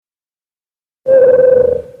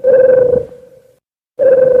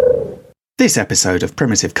This episode of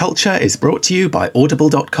Primitive Culture is brought to you by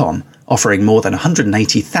Audible.com, offering more than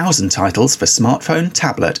 180,000 titles for smartphone,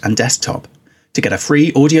 tablet, and desktop. To get a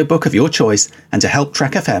free audiobook of your choice and to help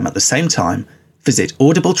Trek FM at the same time, visit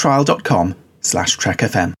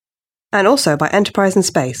audibletrial.com/trekfm. And also by Enterprise in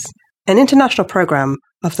Space, an international program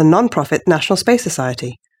of the non-profit National Space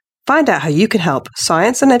Society. Find out how you can help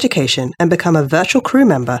science and education and become a virtual crew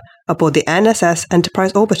member aboard the NSS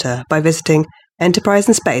Enterprise Orbiter by visiting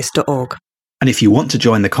enterpriseinspace.org. And if you want to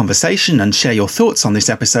join the conversation and share your thoughts on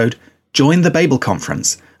this episode, join the Babel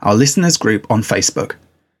Conference, our listeners group on Facebook.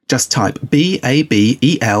 Just type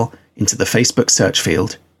BABEL into the Facebook search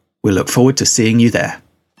field. We look forward to seeing you there.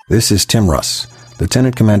 This is Tim Russ,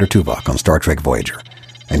 Lieutenant Commander Tuvok on Star Trek Voyager,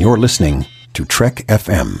 and you're listening to Trek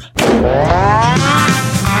FM.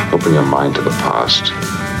 Open your mind to the past.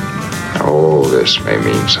 Oh, this may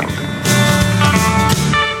mean something.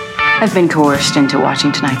 I've been coerced into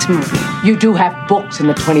watching tonight's movie. You do have books in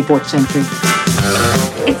the 24th century.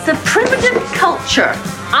 It's a primitive culture.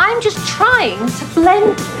 I'm just trying to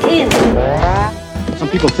blend in. Some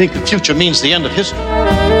people think the future means the end of history. We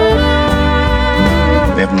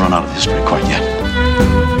haven't run out of history quite yet.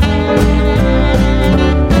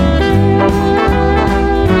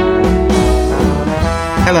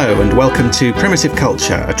 Hello and welcome to Primitive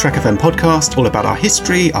Culture, a Trek FM podcast all about our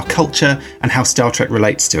history, our culture, and how Star Trek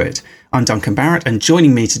relates to it. I'm Duncan Barrett, and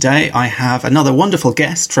joining me today, I have another wonderful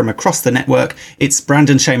guest from across the network. It's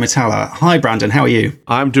Brandon Shea-Matala. Hi, Brandon. How are you?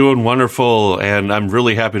 I'm doing wonderful, and I'm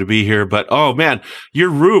really happy to be here. But, oh, man, your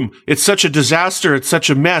room, it's such a disaster. It's such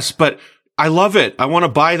a mess, but I love it. I want to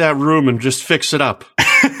buy that room and just fix it up.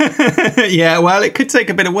 Yeah, well, it could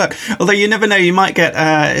take a bit of work. Although you never know, you might get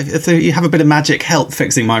if you have a bit of magic help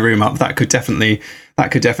fixing my room up. That could definitely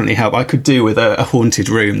help. I could do with a haunted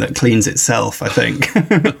room that cleans itself, I think.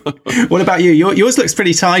 What about you? Yours looks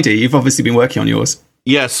pretty tidy. You've obviously been working on yours.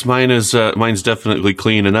 Yes, mine's definitely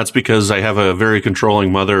clean, and that's because I have a very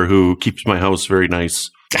controlling mother who keeps my house very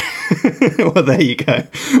nice. Well, there you go.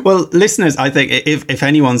 Well, listeners, I think if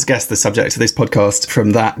anyone's guessed the subject of this podcast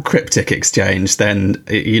from that cryptic exchange, then,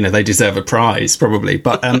 you know, they deserve a prize, probably.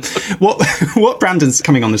 But what Brandon's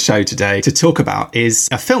coming on the show today to talk about is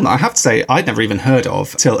a film that I have to say I'd never even heard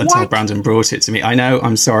of until Brandon brought it to me. I know,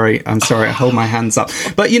 I'm sorry, I hold my hands up.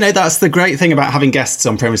 But, you know, that's the great thing about having guests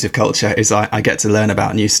on Primitive Culture is I get to learn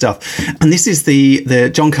about new stuff. And this is the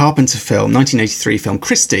John Carpenter film, 1983 film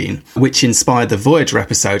Christine, which inspired the Voyager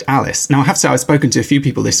episode Alice. Now, I have to say, I've spoken to a few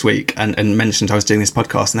people this week and mentioned I was doing this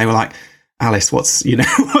podcast, and they were like, Alice, what's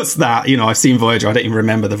that? You know, I've seen Voyager. I don't even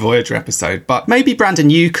remember the Voyager episode. But maybe,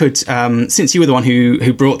 Brandon, you could, since you were the one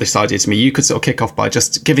who brought this idea to me, you could sort of kick off by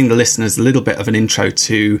just giving the listeners a little bit of an intro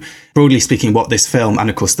to, broadly speaking, what this film and,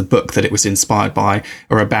 of course, the book that it was inspired by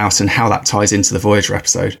are about and how that ties into the Voyager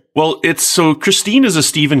episode. Well, Christine is a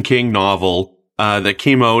Stephen King novel that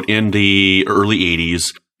came out in the early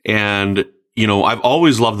 80s, and you know, I've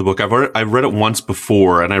always loved the book. I've read it once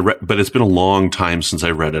before, but it's been a long time since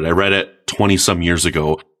I read it. I read it 20 some years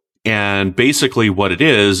ago. And basically what it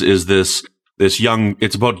is this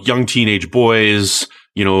it's about young teenage boys,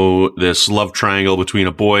 you know, this love triangle between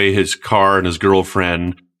a boy, his car, and his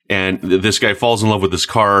girlfriend. And this guy falls in love with this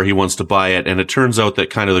car. He wants to buy it. And it turns out that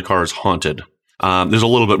kind of the car is haunted. There's a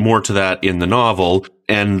little bit more to that in the novel,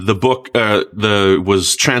 and the book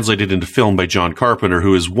was translated into film by John Carpenter,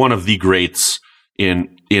 who is one of the greats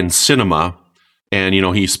in cinema, and you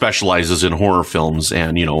know he specializes in horror films.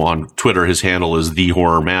 And you know on Twitter his handle is The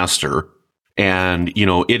Horror Master, and you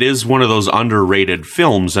know it is one of those underrated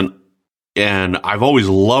films. And I've always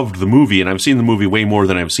loved the movie, and I've seen the movie way more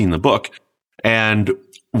than I've seen the book. And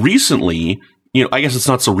recently, you know, I guess it's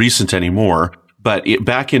not so recent anymore. But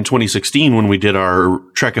back in 2016, when we did our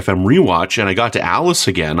Trek FM rewatch and I got to Alice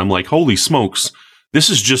again, I'm like, holy smokes, this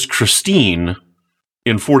is just Christine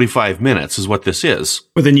in 45 minutes is what this is.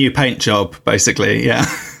 With a new paint job, basically, yeah.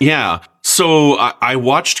 Yeah. So I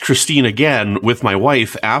watched Christine again with my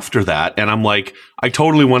wife after that, and I'm like, I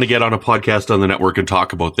totally want to get on a podcast on the network and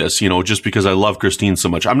talk about this, you know, just because I love Christine so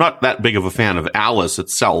much. I'm not that big of a fan of Alice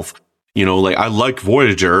itself. You know, like I like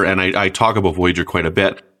Voyager, and I talk about Voyager quite a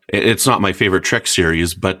bit. It's not my favorite Trek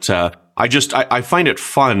series, but I find it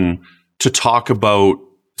fun to talk about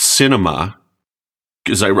cinema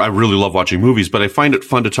because I really love watching movies, but I find it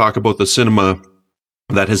fun to talk about the cinema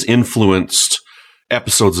that has influenced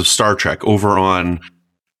episodes of Star Trek. Over on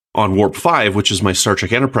Warp 5, which is my Star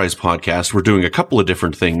Trek Enterprise podcast, we're doing a couple of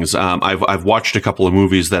different things. I've watched a couple of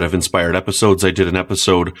movies that have inspired episodes. I did an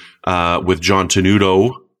episode with John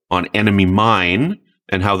Tenuto on Enemy Mine,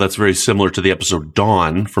 and how that's very similar to the episode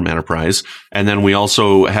Dawn from Enterprise. And then we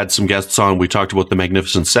also had some guests on. We talked about the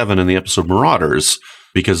Magnificent Seven in the episode Marauders,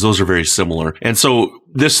 because those are very similar. And so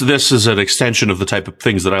this is an extension of the type of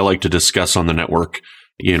things that I like to discuss on the network,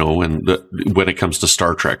 and when it comes to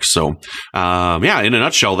Star Trek. So, in a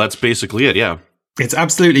nutshell, that's basically it. Yeah. It's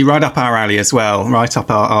absolutely right up our alley as well, right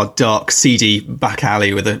up our dark, seedy back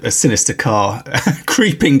alley with a sinister car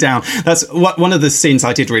creeping down. That's one of the scenes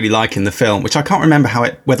I did really like in the film, which I can't remember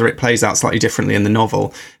whether it plays out slightly differently in the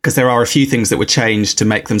novel, because there are a few things that were changed to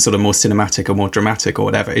make them sort of more cinematic or more dramatic or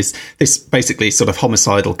whatever. Is this basically sort of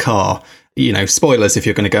homicidal car? Spoilers if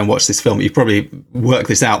you're going to go and watch this film. You probably work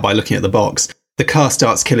this out by looking at the box. The car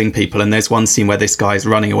starts killing people, and there's one scene where this guy is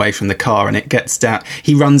running away from the car, and it gets down.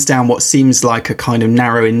 He runs down what seems like a kind of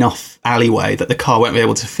narrow enough alleyway that the car won't be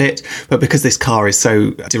able to fit. But because this car is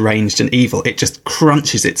so deranged and evil, it just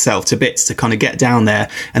crunches itself to bits to kind of get down there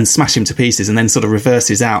and smash him to pieces, and then sort of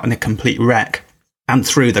reverses out in a complete wreck. And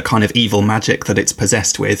through the kind of evil magic that it's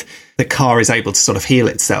possessed with, the car is able to sort of heal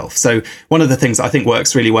itself. So one of the things I think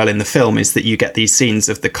works really well in the film is that you get these scenes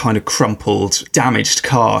of the kind of crumpled, damaged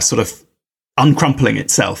car sort of uncrumpling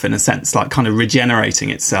itself, in a sense, like kind of regenerating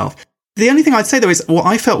itself. The only thing I'd say, though, is what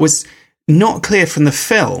I felt was not clear from the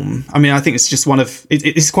film. I mean, I think it's just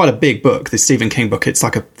it's quite a big book, the Stephen King book. It's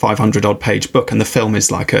like a 500-odd page book, and the film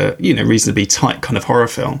is like a, reasonably tight kind of horror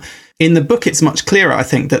film. In the book, it's much clearer, I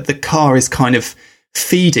think, that the car is kind of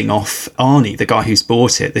feeding off Arnie, the guy who's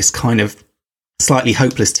bought it, this kind of slightly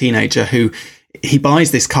hopeless teenager who... He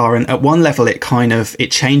buys this car, and at one level it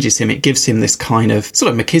changes him. It gives him this kind of sort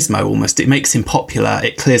of machismo almost. It makes him popular.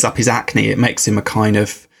 It clears up his acne. It makes him a kind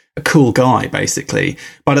of a cool guy, basically.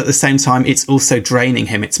 But at the same time, it's also draining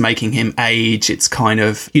him. It's making him age. It's kind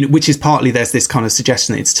of, which is partly there's this kind of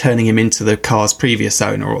suggestion that it's turning him into the car's previous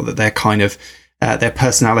owner, or that they're kind of, their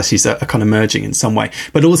personalities are kind of merging in some way.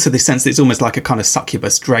 But also the sense that it's almost like a kind of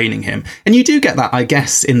succubus draining him. And you do get that, I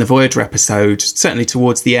guess, in the Voyager episode, certainly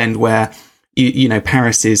towards the end, where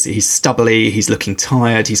Paris he's stubbly, he's looking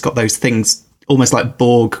tired, he's got those things almost like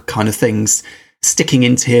Borg kind of things sticking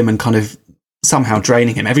into him and kind of somehow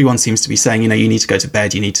draining him. Everyone seems to be saying, you need to go to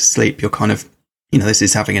bed, you need to sleep, you're kind of, this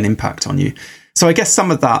is having an impact on you. So I guess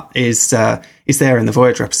some of that is there in the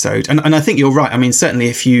Voyager episode. And I think you're right. I mean, certainly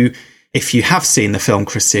if you have seen the film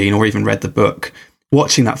Christine or even read the book,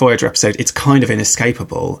 watching that Voyager episode, it's kind of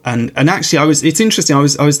inescapable. And actually it's interesting. I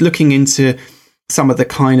was looking into some of the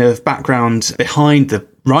kind of background behind the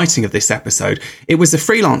writing of this episode. It was a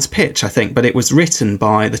freelance pitch, I think, but it was written the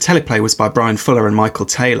teleplay was by Brian Fuller and Michael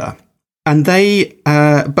Taylor. And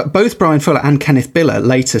but both Brian Fuller and Kenneth Biller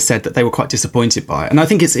later said that they were quite disappointed by it. And I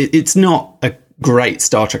think it's not a great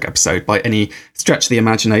Star Trek episode by any stretch of the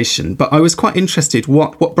imagination. But I was quite interested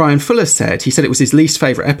what Brian Fuller said. He said it was his least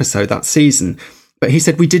favourite episode that season. But he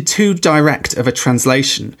said we did too direct of a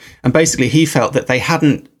translation. And basically he felt that they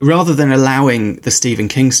hadn't, rather than allowing the Stephen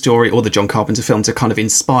King story or the John Carpenter film to kind of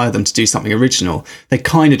inspire them to do something original, they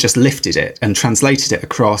kind of just lifted it and translated it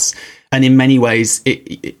across. And in many ways,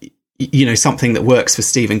 something that works for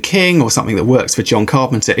Stephen King or something that works for John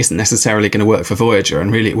Carpenter isn't necessarily going to work for Voyager.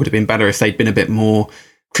 And really, it would have been better if they'd been a bit more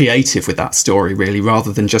creative with that story, really,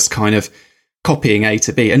 rather than just kind of copying A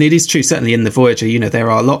to B. And it is true, certainly in the Voyager,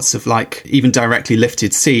 there are lots of even directly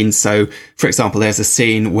lifted scenes. So, for example, there's a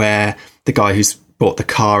scene where the guy who's bought the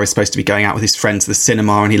car is supposed to be going out with his friend to the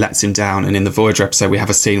cinema and he lets him down. And in the Voyager episode, we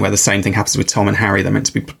have a scene where the same thing happens with Tom and Harry. They're meant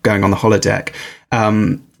to be going on the holodeck.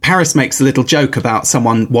 Paris makes a little joke about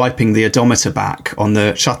someone wiping the odometer back on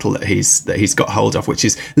the shuttle that he's got hold of, which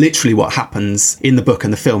is literally what happens in the book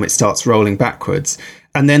and the film. It starts rolling backwards.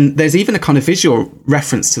 And then there's even a kind of visual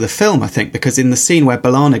reference to the film, I think, because in the scene where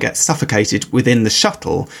B'Elanna gets suffocated within the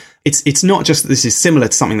shuttle, it's not just that this is similar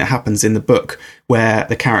to something that happens in the book where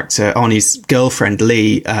the character, Arnie's girlfriend,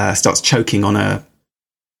 Lee, starts choking on a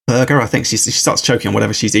burger. I think she starts choking on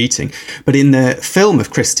whatever she's eating. But in the film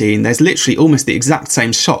of Christine, there's literally almost the exact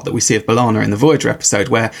same shot that we see of B'Elanna in the Voyager episode,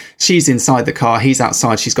 where she's inside the car, he's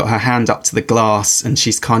outside, she's got her hand up to the glass, and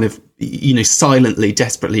she's kind of, silently,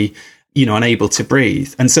 desperately, unable to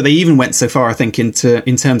breathe. And so they even went so far, I think, in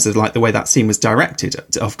terms of the way that scene was directed,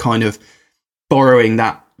 of kind of borrowing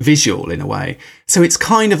that visual in a way. So it's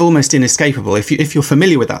kind of almost inescapable. If you're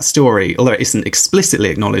familiar with that story, although it isn't explicitly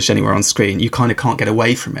acknowledged anywhere on screen, you kind of can't get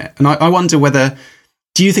away from it. And I wonder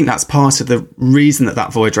do you think that's part of the reason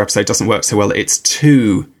that Voyager episode doesn't work so well, that it's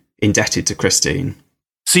too indebted to Christine?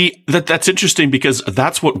 See, that's interesting because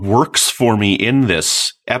that's what works for me in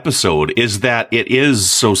this episode is that it is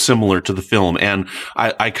so similar to the film. And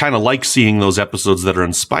I kind of like seeing those episodes that are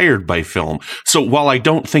inspired by film. So while I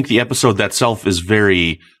don't think the episode itself is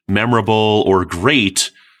very memorable or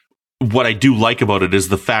great, what I do like about it is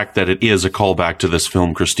the fact that it is a callback to this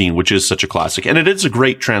film, Christine, which is such a classic. And it is a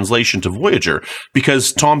great translation to Voyager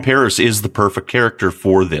because Tom Paris is the perfect character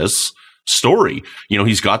for this story. You know,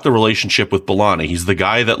 he's got the relationship with B'Elanna. He's the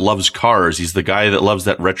guy that loves cars. He's the guy that loves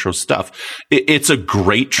that retro stuff. It's a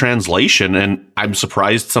great translation, and I'm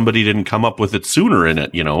surprised somebody didn't come up with it sooner in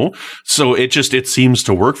it, you know? So it seems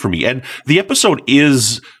to work for me. And the episode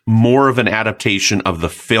is more of an adaptation of the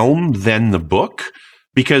film than the book.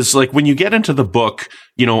 Because, like, when you get into the book,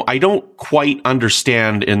 you know, I don't quite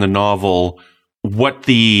understand in the novel what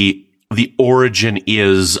the origin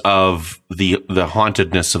is of the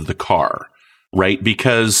hauntedness of the car, right?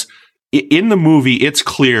 Because in the movie, it's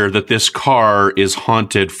clear that this car is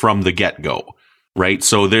haunted from the get-go, right?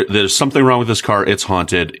 So there's something wrong with this car. It's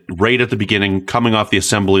haunted right at the beginning, coming off the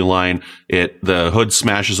assembly line. The hood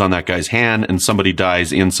smashes on that guy's hand and somebody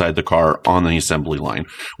dies inside the car on the assembly line.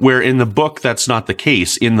 Where in the book, that's not the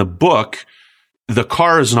case. In the book, the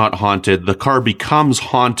car is not haunted. The car becomes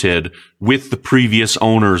haunted with the previous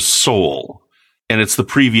owner's soul. And it's the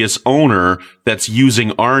previous owner that's using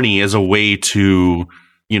Arnie as a way to,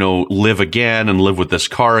 you know, live again and live with this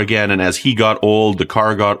car again. And as he got old, the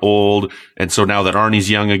car got old. And so now that Arnie's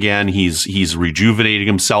young again, he's rejuvenating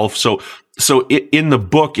himself. So in the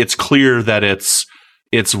book, it's clear that it's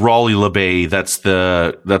Raleigh LeBay that's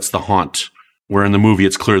the haunt. Where in the movie,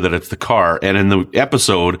 it's clear that it's the car. And in the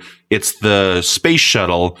episode, it's the space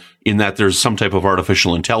shuttle in that there's some type of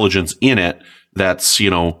artificial intelligence in it that's, you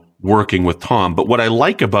know, working with Tom. But what I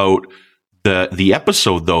like about the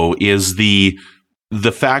episode, though, is the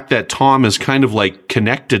fact that Tom is kind of like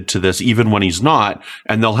connected to this even when he's not.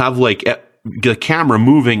 And they'll have like the camera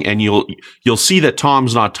moving and you'll see that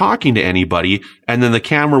Tom's not talking to anybody. And then the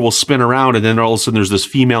camera will spin around and then all of a sudden there's this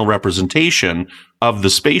female representation of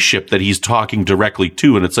the spaceship that he's talking directly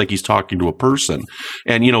to. And it's like he's talking to a person.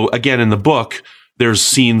 And, you know, again, in the book,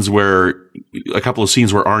 there's a couple of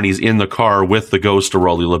scenes where Arnie's in the car with the ghost of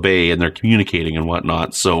Raleigh LeBay and they're communicating and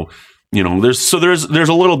whatnot. So, you know, there's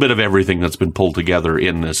a little bit of everything that's been pulled together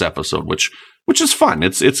in this episode, which is fun.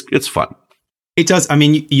 It's fun. It does. I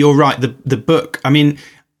mean, you're right. The book, I mean,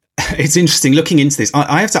 it's interesting looking into this.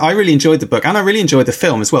 I really enjoyed the book and I really enjoyed the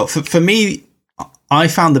film as well. For me, I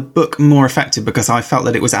found the book more effective because I felt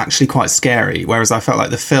that it was actually quite scary. Whereas I felt like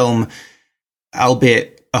the film,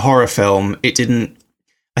 albeit a horror film, it didn't,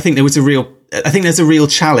 I think there's a real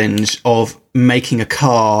challenge of making a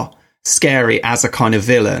car scary as a kind of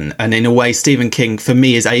villain. And in a way, Stephen King, for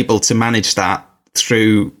me, is able to manage that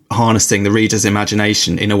through harnessing the reader's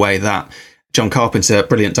imagination in a way that John Carpenter,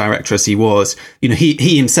 brilliant director as he was, you know,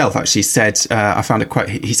 he himself actually said, I found a quote,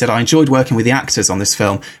 he said, "I enjoyed working with the actors on this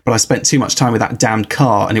film, but I spent too much time with that damned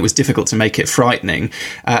car and it was difficult to make it frightening."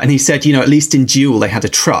 And he said, you know, at least in Duel, they had a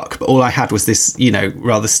truck, but all I had was this, you know,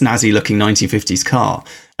 rather snazzy looking 1950s car.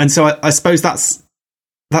 And so I suppose that's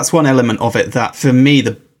one element of it that for me,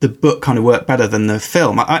 the book kind of worked better than the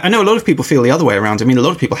film. I know a lot of people feel the other way around. I mean, a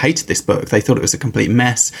lot of people hated this book. They thought it was a complete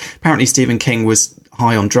mess. Apparently, Stephen King was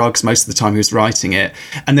high on drugs most of the time he was writing it.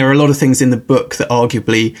 And there are a lot of things in the book that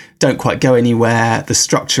arguably don't quite go anywhere. The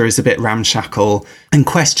structure is a bit ramshackle. And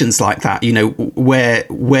questions like that, you know,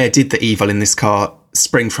 where did the evil in this car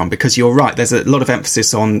spring from? Because you're right, there's a lot of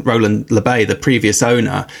emphasis on Roland LeBay, the previous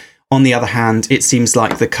owner. On the other hand, it seems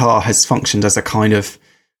like the car has functioned as a kind of,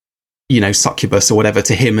 you know, succubus or whatever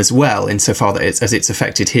to him as well, insofar that it's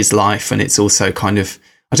affected his life. And it's also kind of,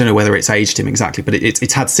 I don't know whether it's aged him exactly, but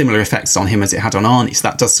it's had similar effects on him as it had on Arnie. So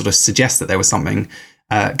that does sort of suggest that there was something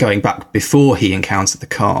going back before he encountered the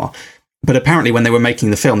car. But apparently when they were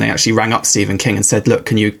making the film, they actually rang up Stephen King and said, "Look,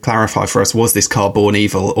 can you clarify for us, was this car born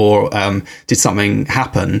evil or did something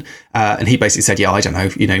happen?" And he basically said, "Yeah, I don't know.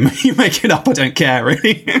 You know, you make it up. I don't care,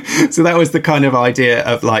 really." So that was the kind of idea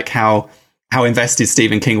of like how invested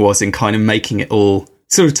Stephen King was in kind of making it all,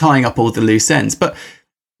 sort of tying up all the loose ends. But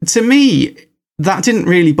to me, that didn't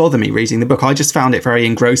really bother me reading the book. I just found it very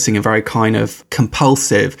engrossing and very kind of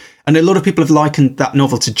compulsive. And a lot of people have likened that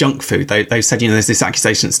novel to junk food. They've said, you know, there's this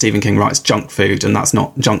accusation that Stephen King writes junk food and that's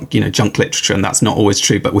not junk, you know, junk literature, and that's not always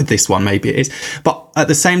true. But with this one, maybe it is. But at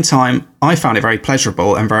the same time, I found it very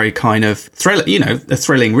pleasurable and very kind of a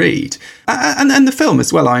thrilling read. And the film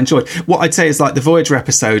as well, I enjoyed. What I'd say is like the Voyager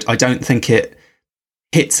episode, I don't think it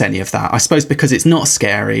hits any of that. I suppose because it's not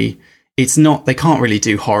scary. They can't really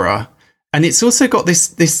do horror. And it's also got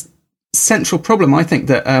this central problem, I think,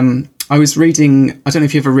 that I was reading, I don't know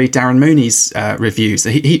if you ever read Darren Mooney's reviews.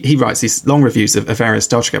 He writes these long reviews of various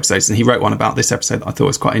Star Trek episodes, and he wrote one about this episode that I thought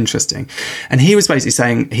was quite interesting. And he was basically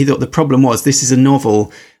saying he thought the problem was this is a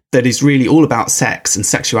novel that is really all about sex and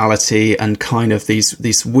sexuality and kind of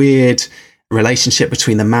these weird relationship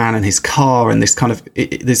between the man and his car, and this kind of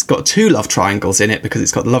there's got two love triangles in it, because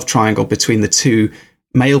it's got the love triangle between the two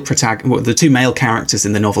male characters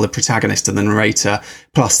in the novel, the protagonist and the narrator,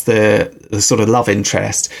 plus the sort of love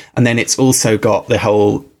interest, and then it's also got the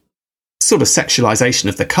whole sort of sexualization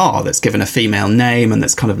of the car that's given a female name and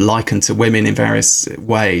that's kind of likened to women in various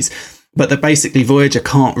ways. But that basically Voyager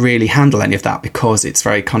can't really handle any of that because it's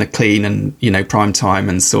very kind of clean and, you know, prime time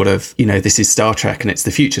and sort of, you know, this is Star Trek and it's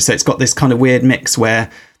the future. So it's got this kind of weird mix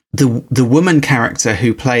where the woman character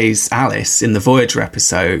who plays Alice in the Voyager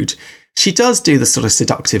episode, she does do the sort of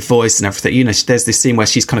seductive voice and everything. You know, there's this scene where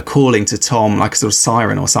she's kind of calling to Tom like a sort of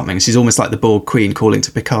siren or something. She's almost like the Borg Queen calling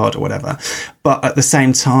to Picard or whatever. But at the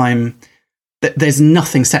same time, there's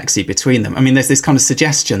nothing sexy between them. I mean, there's this kind of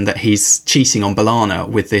suggestion that he's cheating on B'Elanna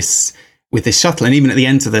with this shuttle, and even at the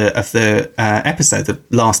end of the episode, the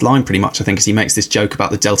last line pretty much I think is he makes this joke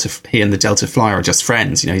about he and the Delta Flyer are just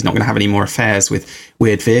friends. You know, he's not going to have any more affairs with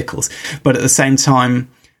weird vehicles. But at the same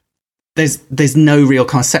time, there's no real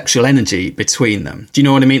kind of sexual energy between them. Do you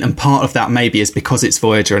know what I mean? And part of that maybe is because it's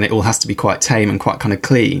Voyager and it all has to be quite tame and quite kind of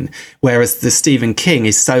clean. Whereas the Stephen King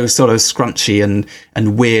is so sort of scrunchy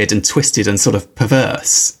and weird and twisted and sort of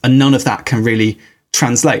perverse. And none of that can really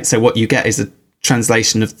translate. So what you get is a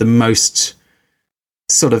translation of the most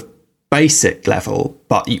sort of basic level,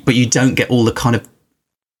 but you don't get all the kind of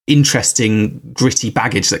interesting, gritty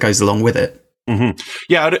baggage that goes along with it. Mm-hmm.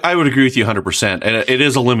 Yeah, I would agree with you 100%. And it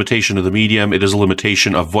is a limitation of the medium. It is a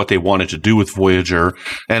limitation of what they wanted to do with Voyager.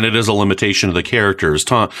 And it is a limitation of the characters.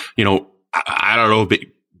 You know, I don't know,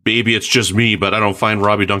 maybe it's just me, but I don't find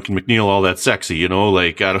Robbie Duncan McNeil all that sexy, you know?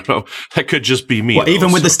 Like, I don't know. That could just be me. Well,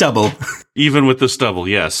 even with the stubble. Even with the stubble,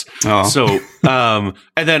 yes. Oh. So, and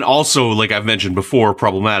then also, like I've mentioned before,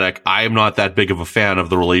 problematic, I am not that big of a fan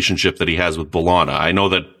of the relationship that he has with B'Elanna. I know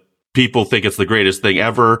that people think it's the greatest thing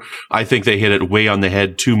ever. I think they hit it way on the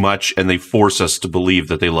head too much, and they force us to believe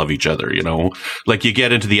that they love each other, you know? Like, you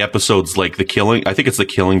get into the episodes like I think it's the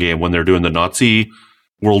Killing Game, when they're doing the Nazi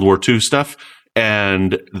World War II stuff,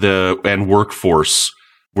 and Workforce,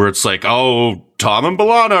 where it's like, oh, Tom and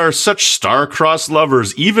B'Elanna are such star-crossed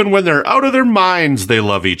lovers. Even when they're out of their minds, they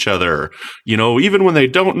love each other. You know, even when they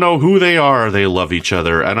don't know who they are, they love each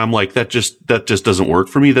other. And I'm like, that just doesn't work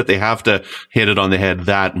for me, that they have to hit it on the head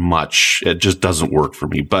that much. It just doesn't work for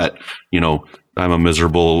me. But, you know, I'm a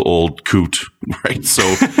miserable old coot, right?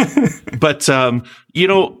 So, but, you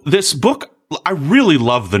know, this book, I really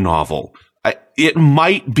love the novel. It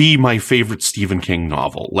might be my favorite Stephen King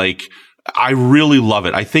novel. Like, I really love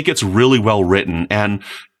it. I think it's really well written. And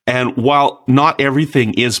while not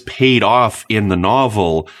everything is paid off in the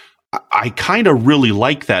novel, I kind of really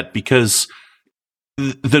like that, because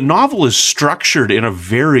the novel is structured in a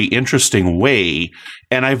very interesting way.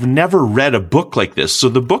 And I've never read a book like this. So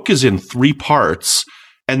the book is in 3 parts,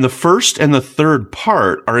 and the first and the third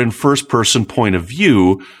part are in first person point of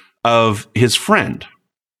view of his friend.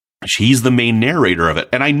 He's the main narrator of it.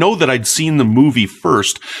 And I know that I'd seen the movie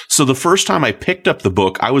first. So the first time I picked up the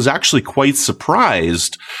book, I was actually quite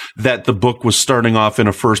surprised that the book was starting off in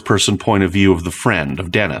a first person point of view of the friend,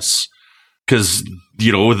 of Dennis. Because,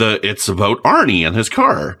 you know, it's about Arnie and his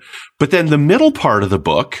car. But then the middle part of the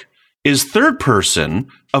book is third person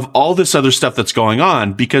of all this other stuff that's going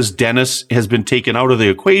on, because Dennis has been taken out of the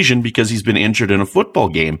equation because he's been injured in a football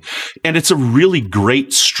game. And it's a really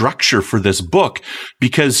great structure for this book,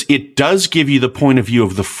 because it does give you the point of view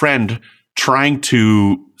of the friend trying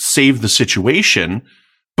to save the situation.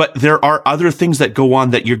 But there are other things that go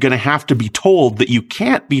on that you're going to have to be told that you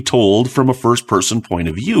can't be told from a first person point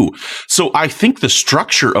of view. So I think the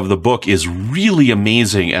structure of the book is really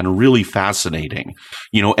amazing and really fascinating,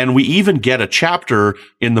 you know, and we even get a chapter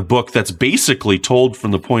in the book that's basically told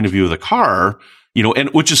from the point of view of the car, you know, and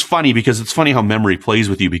which is funny, because it's funny how memory plays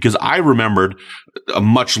with you, because I remembered a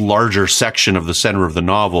much larger section of the center of the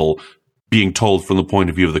novel being told from the point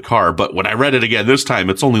of view of the car. But when I read it again this time,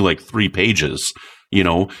 it's only like 3 pages. You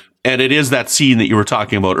know, and it is that scene that you were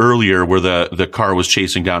talking about earlier where the car was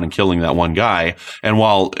chasing down and killing that one guy. And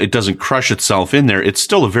while it doesn't crush itself in there, it's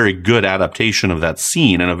still a very good adaptation of that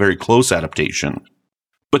scene, and a very close adaptation.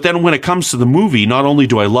 But then when it comes to the movie, not only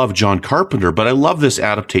do I love John Carpenter, but I love this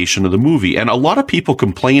adaptation of the movie. And a lot of people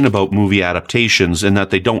complain about movie adaptations in that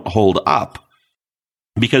they don't hold up,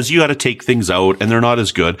 because you got to take things out and they're not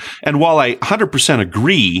as good. And while I 100%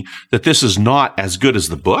 agree that this is not as good as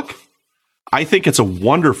the book, I think it's a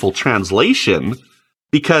wonderful translation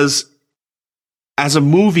because as a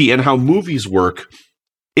movie and how movies work,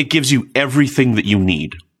 it gives you everything that you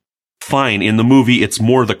need. Fine, in the movie, it's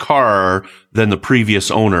more the car than the previous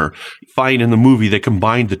owner. Fine, in the movie, they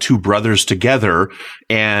combined the two brothers together.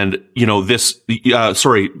 And, with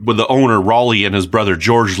the owner, Raleigh, and his brother,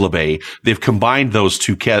 George LeBay, they've combined those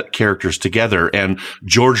two characters together. And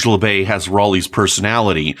George LeBay has Raleigh's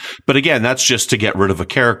personality. But again, that's just to get rid of a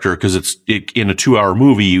character because in a 2-hour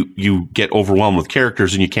movie, you get overwhelmed with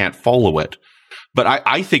characters and you can't follow it. But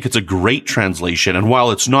I think it's a great translation. And while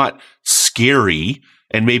it's not scary,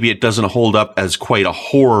 and maybe it doesn't hold up as quite a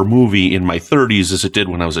horror movie in my 30s as it did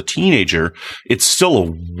when I was a teenager, it's still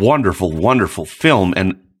a wonderful, wonderful film.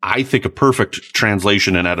 And I think a perfect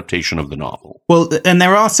translation and adaptation of the novel. Well, and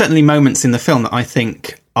there are certainly moments in the film that I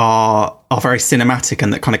think are very cinematic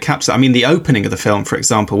and that kind of capture. I mean, the opening of the film, for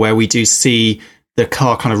example, where we do see the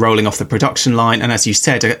car kind of rolling off the production line. And as you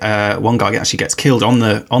said, one guy actually gets killed on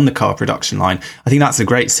the car production line. I think that's a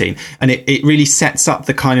great scene. And it really sets up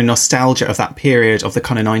the kind of nostalgia of that period of the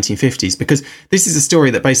kind of 1950s, because this is a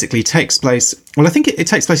story that basically takes place. Well, I think it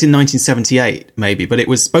takes place in 1978, maybe, but it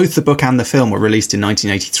was both the book and the film were released in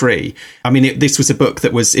 1983. I mean, this was a book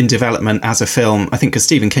that was in development as a film, I think, because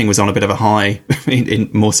Stephen King was on a bit of a high in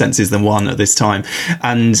more senses than one at this time.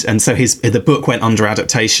 And so the book went under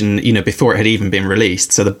adaptation, before it had even been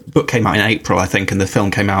released. So the book came out in April, I think, and the film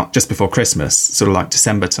came out just before Christmas, sort of like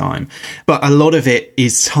December time. But a lot of it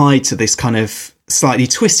is tied to this kind of slightly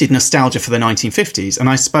twisted nostalgia for the 1950s. And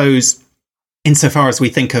I suppose insofar as we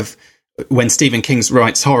think of when Stephen King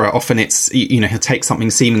writes horror, often it's, he'll take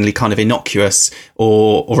something seemingly kind of innocuous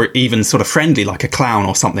or even sort of friendly, like a clown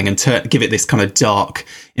or something, and give it this kind of dark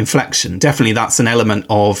inflection. Definitely that's an element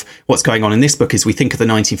of what's going on in this book, is we think of the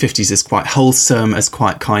 1950s as quite wholesome, as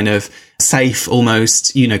quite kind of safe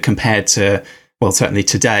almost, compared to, well, certainly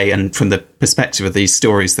today, and from the perspective of these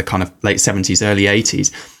stories, the kind of late 70s, early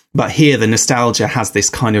 80s. But here the nostalgia has this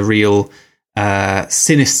kind of real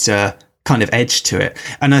sinister kind of edge to it.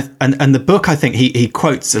 And the book, I think he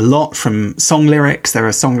quotes a lot from song lyrics. There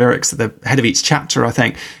are song lyrics at the head of each chapter, I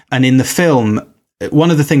think. And in the film,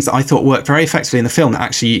 one of the things that I thought worked very effectively in the film that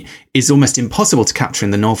actually is almost impossible to capture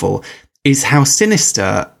in the novel is how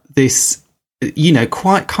sinister this,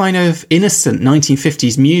 quite kind of innocent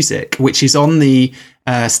 1950s music, which is on the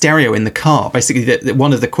stereo in the car. Basically,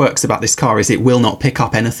 one of the quirks about this car is it will not pick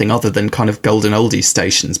up anything other than kind of golden oldies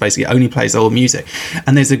stations. Basically, it only plays old music.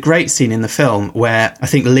 And there's a great scene in the film where I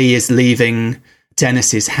think Lee is leaving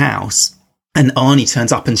Dennis's house, and Arnie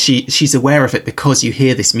turns up, and she's aware of it because you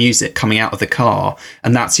hear this music coming out of the car,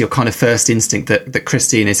 and that's your kind of first instinct that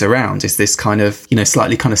Christine is around, is this kind of,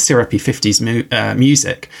 slightly kind of syrupy 50s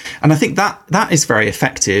music. And I think that is very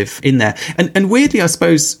effective in there. And weirdly, I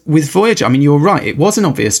suppose, with Voyager, I mean, you're right, it was an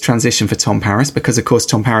obvious transition for Tom Paris, because of course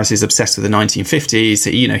Tom Paris is obsessed with the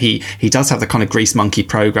 1950s. He does have the kind of Grease Monkey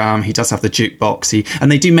program, he does have the jukebox,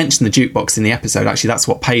 and they do mention the jukebox in the episode. Actually, that's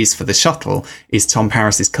what pays for the shuttle, is Tom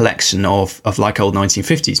Paris's collection of like old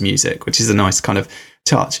 1950s music, which is a nice kind of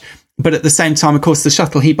touch. But at the same time, of course, the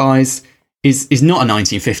shuttle he buys is not a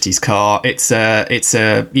 1950s car. It's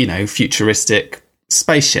a futuristic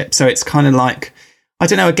spaceship. So it's kind of like, I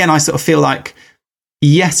don't know, again, I sort of feel like,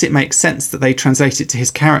 yes, it makes sense that they translate it to his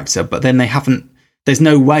character, but then there's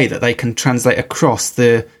no way that they can translate across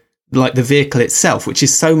the vehicle itself, which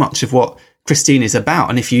is so much of what Christine is about.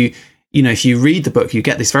 And if you read the book, you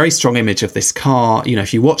get this very strong image of this car.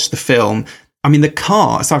 If you watch the film, I mean, the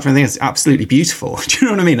car, aside from anything, is absolutely beautiful. Do you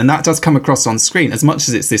know what I mean? And that does come across on screen. As much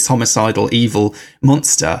as it's this homicidal, evil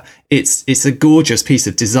monster, it's a gorgeous piece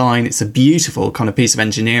of design. It's a beautiful kind of piece of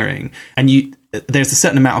engineering. And there's a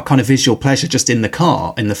certain amount of kind of visual pleasure just in the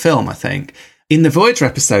car, in the film, I think. In the Voyager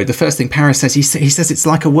episode, the first thing Paris says, he says it's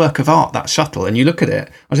like a work of art, that shuttle. And you look at it,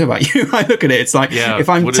 I don't know about you, I look at it, it's like, if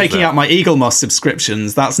I'm taking out my Eaglemoss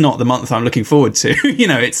subscriptions, that's not the month I'm looking forward to.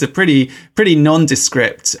 It's a pretty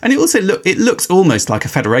nondescript. And it looks almost like a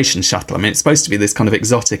Federation shuttle. I mean, it's supposed to be this kind of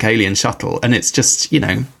exotic alien shuttle, and it's just,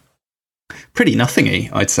 pretty nothingy,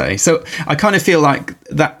 I'd say. So I kind of feel like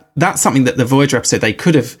that's something that the Voyager episode, they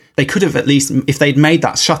could have at least, if they'd made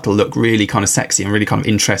that shuttle look really kind of sexy and really kind of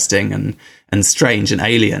interesting and strange and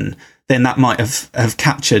alien, then that might have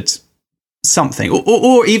captured something,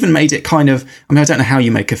 or even made it kind of, I mean, I don't know how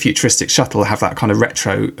you make a futuristic shuttle have that kind of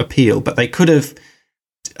retro appeal, but I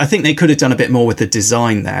think they could have done a bit more with the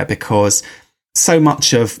design there, because so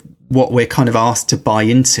much of what we're kind of asked to buy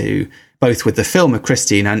into, both with the film of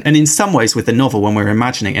Christine and in some ways with the novel when we're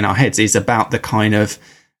imagining it in our heads, is about the kind of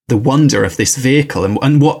wonder of this vehicle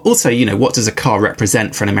and what also, you know, what does a car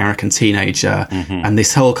represent for an American teenager, and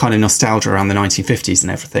this whole kind of nostalgia around the 1950s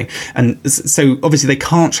and everything. And so obviously they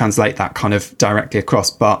can't translate that kind of directly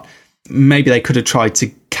across, but maybe they could have tried to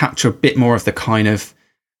capture a bit more of the kind of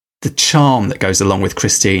the charm that goes along with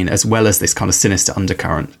Christine, as well as this kind of sinister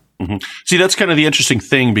undercurrent. Mm-hmm. See, that's kind of the interesting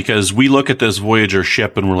thing, because we look at this Voyager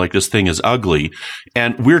ship and we're like, this thing is ugly.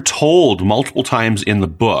 And we're told multiple times in the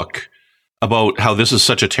book about how this is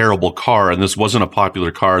such a terrible car and this wasn't a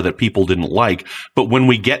popular car that people didn't like. But when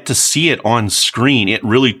we get to see it on screen, it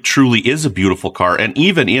really truly is a beautiful car. And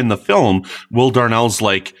even in the film, Will Darnell's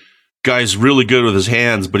like, guy's really good with his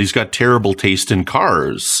hands, but he's got terrible taste in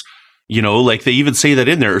cars. You know, like they even say that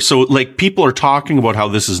in there. So like people are talking about how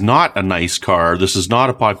this is not a nice car. This is not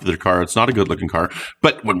a popular car. It's not a good looking car.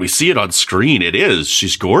 But when we see it on screen, it is.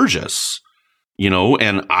 She's gorgeous, you know,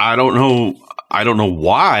 and I don't know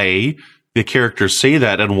why the characters say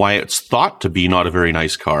that and why it's thought to be not a very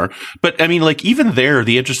nice car. But I mean, like even there,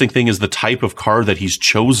 the interesting thing is the type of car that he's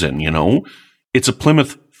chosen, you know, it's a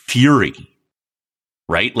Plymouth Fury,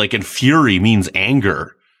 right? Like, and fury means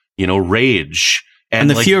anger, you know, rage. And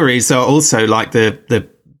the like, Furies are also like the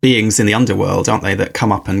beings in the underworld, aren't they, that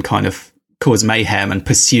come up and kind of cause mayhem and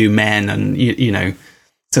pursue men and, you know,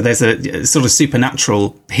 so there's a sort of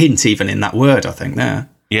supernatural hint even in that word, I think, there.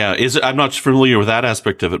 Yeah, I'm not familiar with that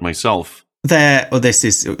aspect of it myself. This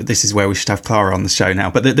is where we should have Clara on the show now.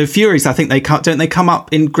 But the Furies, I think don't they come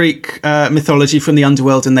up in Greek mythology from the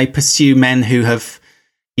underworld, and they pursue men who have,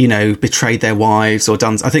 you know, betrayed their wives or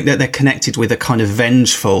done. I think that they're connected with a kind of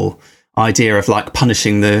vengeful idea of like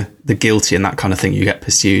punishing the guilty and that kind of thing. You get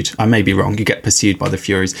pursued. I may be wrong. You get pursued by the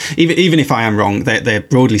Furies. Even if I am wrong, they're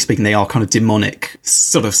broadly speaking, they are kind of demonic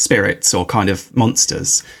sort of spirits or kind of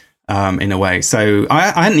monsters, in a way. So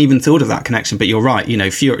I hadn't even thought of that connection, but you're right. You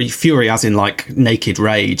know, fury as in like naked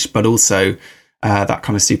rage, but also, that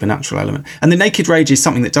kind of supernatural element. And the naked rage is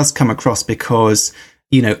something that does come across because,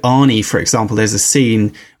 you know, Arnie, for example, there's a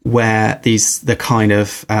scene where this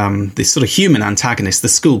sort of human antagonists, the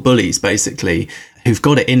school bullies, basically, who've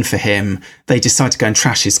got it in for him, they decide to go and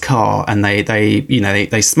trash his car, and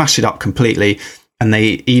they smash it up completely, and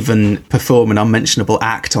they even perform an unmentionable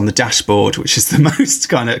act on the dashboard, which is the most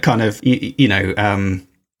kind of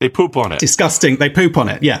they poop on it. Disgusting. They poop on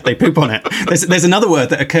it. Yeah, they poop on it. There's another word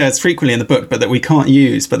that occurs frequently in the book, but that we can't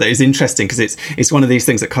use, but that is interesting because it's one of these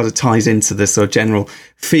things that kind of ties into the sort of general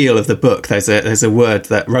feel of the book. There's a word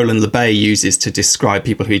that Roland Le Bay uses to describe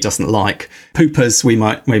people who he doesn't like. Poopers, we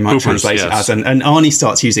might poopers, translate it as, and Arnie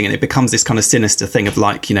starts using it, and it becomes this kind of sinister thing of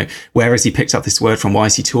like, you know, where has he picked up this word from? Why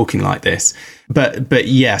is he talking like this? But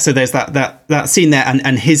yeah, so there's that scene there,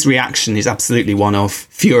 and his reaction is absolutely one of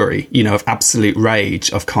fury, you know, of absolute rage,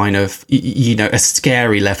 of kind of, you know, a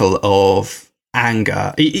scary level of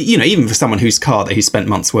anger, you know, even for someone whose car that he spent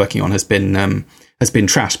months working on has been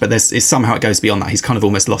trashed, but somehow it goes beyond that. He's kind of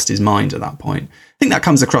almost lost his mind at that point. I think that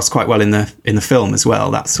comes across quite well in the film as well.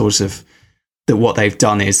 That sort of, that what they've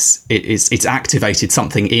done is it's activated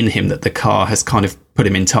something in him that the car has kind of put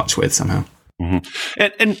him in touch with somehow. Mm-hmm.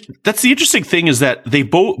 And that's the interesting thing, is that they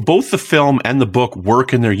both the film and the book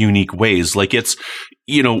work in their unique ways. Like, it's,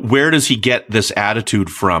 you know, where does he get this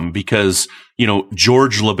attitude from? Because, you know,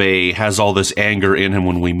 George Le Bay has all this anger in him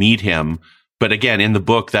when we meet him. But again, in the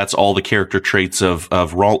book, that's all the character traits of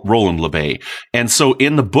Roland Le Bay. And so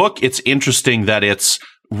in the book, it's interesting that it's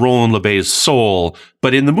Roland Le Bay's soul,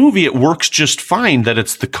 but in the movie, it works just fine that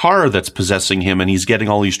it's the car that's possessing him, and he's getting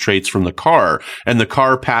all these traits from the car, and the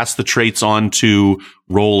car passed the traits on to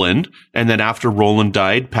Roland, and then after Roland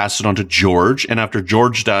died, passed it on to George, and after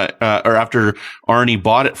George died, or after Arnie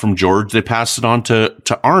bought it from George, they passed it on to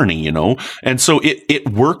Arnie, you know, and so it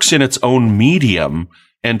works in its own medium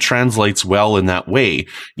and translates well in that way,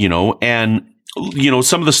 you know, and you know,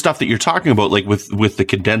 some of the stuff that you're talking about, like with the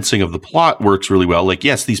condensing of the plot, works really well. Like,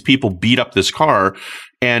 yes, these people beat up this car,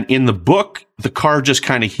 and in the book, the car just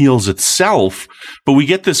kind of heals itself. But we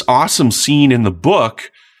get this awesome scene in the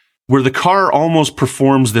book where the car almost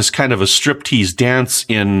performs this kind of a striptease dance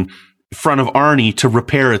in front of Arnie to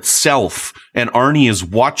repair itself. And Arnie is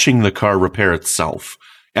watching the car repair itself.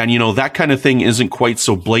 And, you know, that kind of thing isn't quite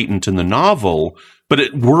so blatant in the novel, but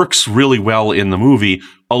it works really well in the movie,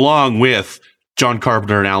 along with John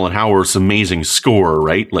Carpenter and Alan Howarth's amazing score,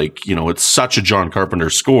 right? Like, you know, it's such a John Carpenter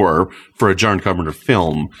score for a John Carpenter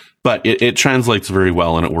film, but it translates very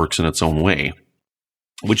well, and it works in its own way,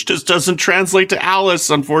 which just doesn't translate to Alice,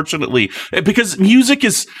 unfortunately, because music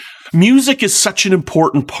is such an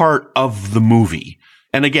important part of the movie.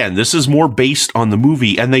 And again, this is more based on the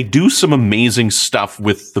movie, and they do some amazing stuff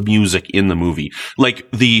with the music in the movie. Like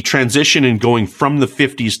the transition in going from the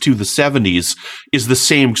 50s to the 70s is the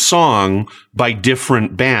same song by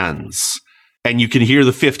different bands. And you can hear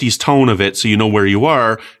the 50s tone of it so you know where you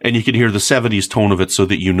are, and you can hear the 70s tone of it so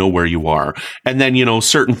that you know where you are. And then,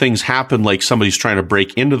 certain things happen, like somebody's trying to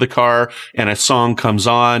break into the car and a song comes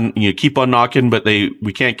on, and you keep on knocking, but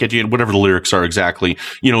we can't get you in, whatever the lyrics are exactly.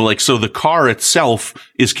 So the car itself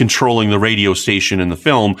is controlling the radio station in the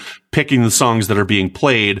film, picking the songs that are being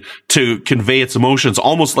played to convey its emotions,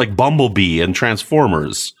 almost like Bumblebee and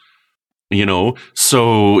Transformers.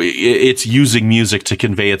 So it's using music to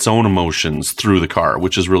convey its own emotions through the car,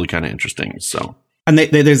 which is really kind of interesting. So, and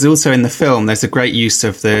there's also in the film, there's a great use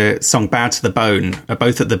of the song "Bad to the Bone,"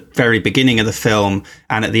 both at the very beginning of the film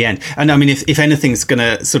and at the end. And I mean, if anything's going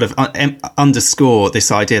to sort of underscore this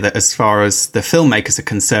idea that as far as the filmmakers are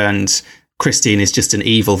concerned, Christine is just an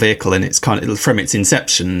evil vehicle, and it's kind of from its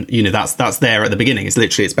inception. That's there at the beginning.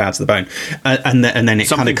 It's bad to the bone, and then it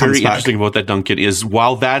something kind of comes very back. Interesting about that, Duncan, is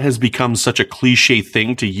while that has become such a cliche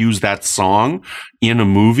thing to use that song in a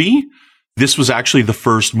movie, this was actually the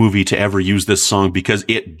first movie to ever use this song because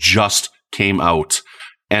it just came out.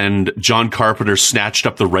 And John Carpenter snatched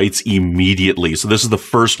up the rights immediately. So this is the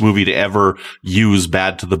first movie to ever use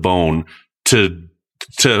 "Bad to the Bone" to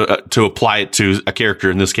apply it to a character,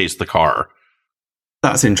 in this case, the car.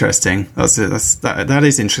 That's interesting. That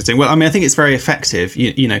is interesting. Well, I mean, I think it's very effective,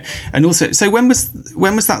 and also, so when was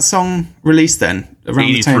that song released then? Around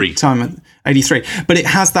 83. the time 83. But it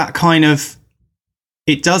has that kind of,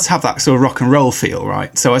 it does have that sort of rock and roll feel,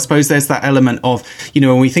 right? So I suppose there's that element of,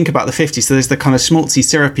 when we think about the 50s, so there's the kind of schmaltzy,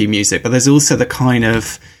 syrupy music, but there's also the kind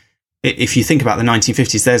of, if you think about the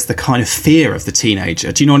 1950s, there's the kind of fear of the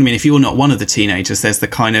teenager. Do you know what I mean? If you're not one of the teenagers, there's the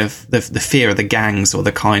kind of the fear of the gangs, or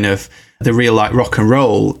the kind of the real like rock and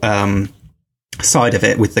roll side of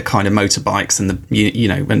it, with the kind of motorbikes and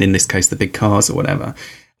and in this case the big cars or whatever.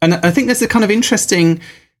 And I think there's a kind of interesting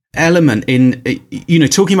element in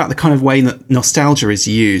talking about the kind of way that nostalgia is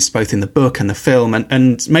used both in the book and the film,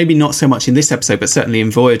 and maybe not so much in this episode, but certainly in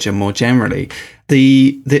Voyager more generally.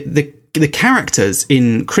 The characters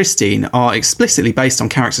in Christine are explicitly based on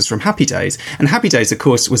characters from Happy Days. And Happy Days, of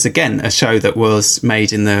course, was, again, a show that was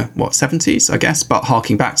made in the, 70s, I guess, but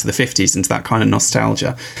harking back to the 50s and to that kind of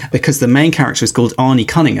nostalgia. Because the main character is called Arnie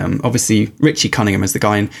Cunningham. Obviously, Richie Cunningham is the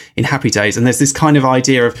guy in Happy Days. And there's this kind of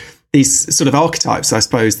idea of these sort of archetypes, I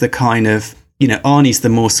suppose, the kind of, Arnie's the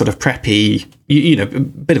more sort of preppy, a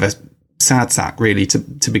bit of a sad sack, really, to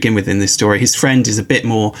begin with in this story. His friend is a bit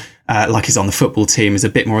more like he's on the football team, is a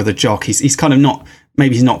bit more of the jock. He's kind of not,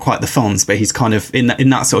 maybe he's not quite the Fonz, but he's kind of in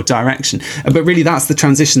that sort of direction. But really, that's the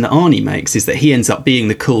transition that Arnie makes, is that he ends up being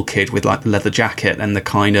the cool kid with like the leather jacket and the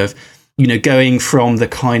kind of, going from the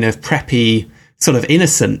kind of preppy, sort of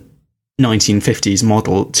innocent 1950s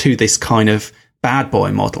model to this kind of bad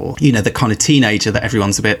boy model, the kind of teenager that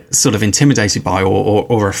everyone's a bit sort of intimidated by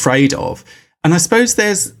or afraid of. And I suppose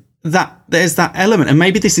there's that element, and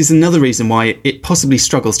maybe this is another reason why it possibly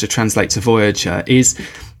struggles to translate to Voyager, is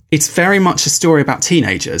it's very much a story about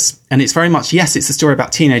teenagers. And it's very much, yes, it's a story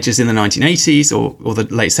about teenagers in the 1980s or the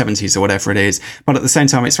late 70s or whatever it is. But at the same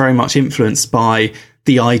time, it's very much influenced by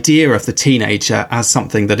the idea of the teenager as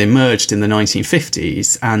something that emerged in the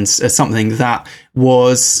 1950s and as something that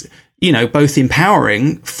was, both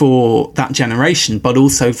empowering for that generation, but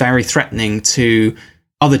also very threatening to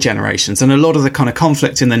other generations. And a lot of the kind of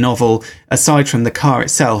conflict in the novel, aside from the car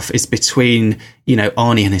itself, is between,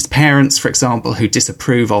 Arnie and his parents, for example, who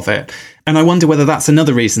disapprove of it. And I wonder whether that's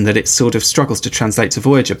another reason that it sort of struggles to translate to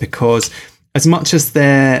Voyager, because as much as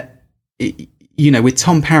with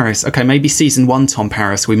Tom Paris, okay, maybe season 1 Tom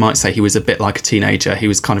Paris, we might say he was a bit like a teenager. He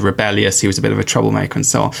was kind of rebellious. He was a bit of a troublemaker and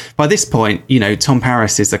so on. By this point, Tom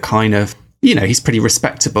Paris is a kind of, he's pretty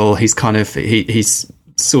respectable. He's kind of, he's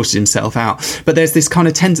sorted himself out, but there's this kind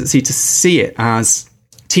of tendency to see it as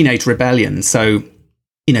teenage rebellion. So,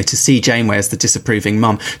 to see Janeway as the disapproving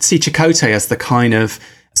mum, to see Chakotay as the kind of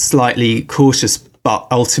slightly cautious but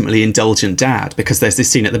ultimately indulgent dad, because there's this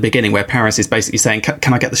scene at the beginning where Paris is basically saying,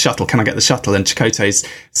 can I get the shuttle? Can I get the shuttle? And Chakotay's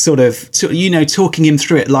sort of, talking him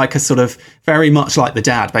through it like a sort of very much like the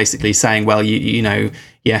dad, basically saying, well,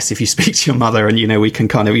 yes, if you speak to your mother and, we can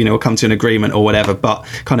kind of, we'll come to an agreement or whatever, but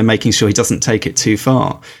kind of making sure he doesn't take it too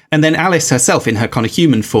far. And then Alice herself, in her kind of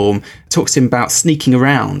human form, talks to him about sneaking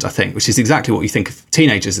around, I think, which is exactly what you think of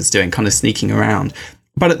teenagers as doing, kind of sneaking around.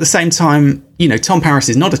 But at the same time, Tom Paris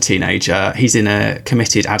is not a teenager. He's in a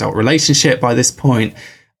committed adult relationship by this point.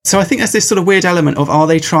 So I think there's this sort of weird element of, are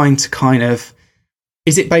they trying to kind of,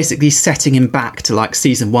 is it basically setting him back to like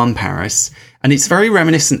season 1 Paris? And it's very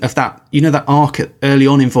reminiscent of that, you know, that arc early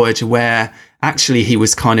on in Voyager where actually he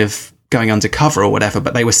was kind of going undercover or whatever,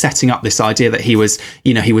 but they were setting up this idea that he was,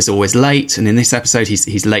 you know, he was always late. And in this episode,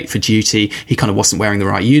 he's late for duty. He kind of wasn't wearing the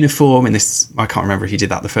right uniform. In this, I can't remember if he did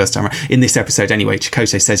that the first time. In this episode anyway,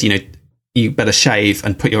 Chakotay says, you know, you better shave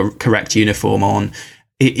and put your correct uniform on.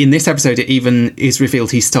 In this episode, it even is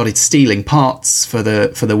revealed he started stealing parts for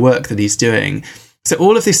the work that he's doing. So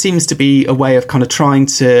all of this seems to be a way of kind of trying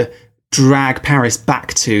to drag Paris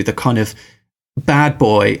back to the kind of bad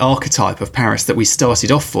boy archetype of Paris that we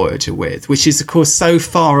started off Voyager with, which is, of course, so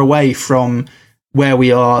far away from where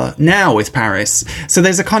we are now with Paris. So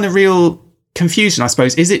there's a kind of real confusion, I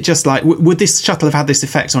suppose. Is it just like, would this shuttle have had this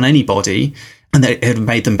effect on anybody and it had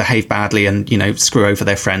made them behave badly and, you know, screw over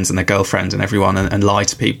their friends and their girlfriends and everyone and lie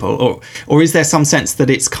to people? Or is there some sense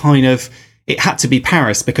that it's kind of, it had to be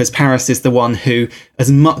Paris because Paris is the one who,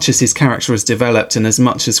 as much as his character has developed and as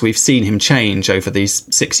much as we've seen him change over these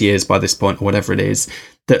 6 years by this point or whatever it is,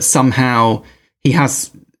 that somehow he has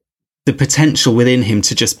the potential within him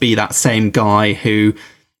to just be that same guy who,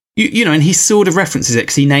 you know, and he sort of references it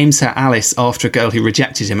because he names her Alice after a girl who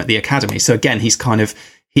rejected him at the academy. So again, he's kind of,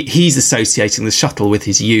 he's associating the shuttle with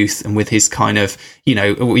his youth and with his kind of, you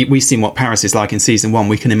know, we've seen what Paris is like in season 1.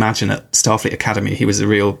 We can imagine at Starfleet Academy, he was a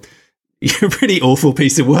real, pretty awful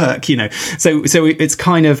piece of work, you know. So it's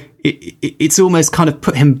kind of, it's almost kind of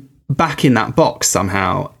put him back in that box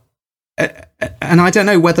somehow. And I don't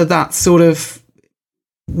know whether that's sort of,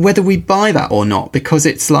 whether we buy that or not, because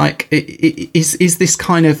it's like, is this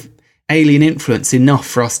kind of alien influence enough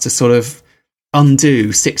for us to sort of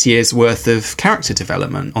undo 6 years worth of character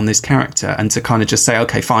development on this character and to kind of just say,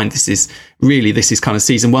 okay, fine, this is kind of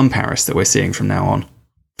season 1 Paris that we're seeing from now on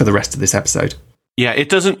for the rest of this episode. Yeah, it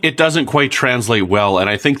doesn't quite translate well, and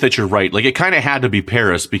I think that you're right. Like, it kind of had to be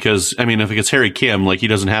Paris because, I mean, if it's Harry Kim, like, he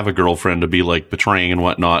doesn't have a girlfriend to be like betraying and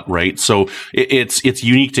whatnot, right? So it's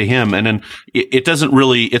unique to him, and then it's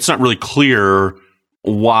not really clear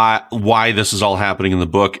why this is all happening in the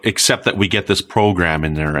book, except that we get this program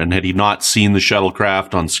in there. And had he not seen the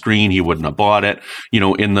shuttlecraft on screen, he wouldn't have bought it. You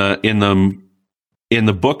know, in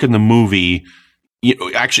the book and the movie. You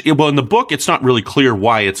know, actually, well, in the book, it's not really clear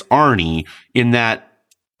why it's Arnie, in that,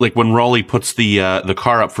 like, when Raleigh puts the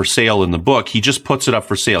car up for sale in the book, he just puts it up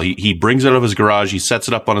for sale. He brings it out of his garage, he sets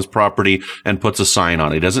it up on his property and puts a sign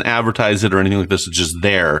on it. He doesn't advertise it or anything like this. It's just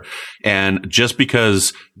there. And just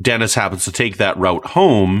because Dennis happens to take that route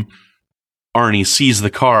home, Arnie sees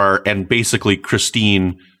the car and basically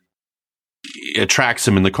Christine attracts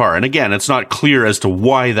him in the car. And again, it's not clear as to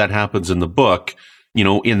why that happens in the book. You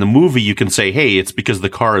know, in the movie, you can say, hey, it's because the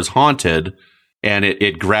car is haunted and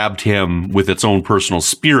it grabbed him with its own personal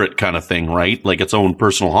spirit kind of thing, right? Like its own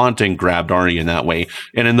personal haunting grabbed Arnie in that way.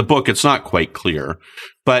 And in the book, it's not quite clear.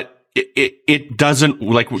 But it doesn't,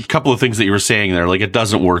 like a couple of things that you were saying there, like it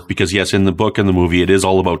doesn't work because, yes, in the book and the movie, it is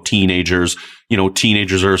all about teenagers. You know,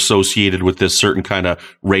 teenagers are associated with this certain kind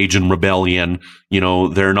of rage and rebellion. You know,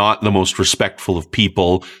 they're not the most respectful of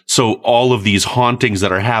people. So all of these hauntings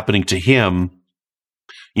that are happening to him,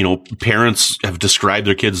 you know, parents have described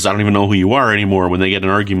their kids as, I don't even know who you are anymore when they get in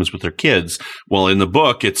arguments with their kids. Well, in the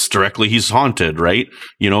book, it's directly, he's haunted, right?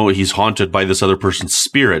 You know, he's haunted by this other person's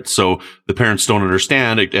spirit. So the parents don't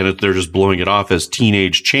understand it and they're just blowing it off as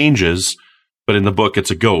teenage changes. But in the book,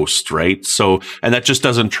 it's a ghost, right? So, and that just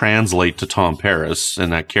doesn't translate to Tom Paris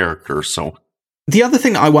and that character. So the other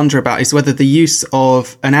thing I wonder about is whether the use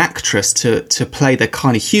of an actress to play the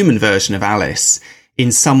kind of human version of Alice in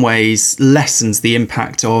some ways lessens the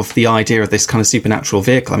impact of the idea of this kind of supernatural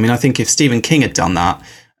vehicle. I mean, I think if Stephen King had done that,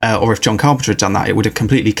 or if John Carpenter had done that, it would have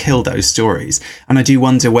completely killed those stories. And I do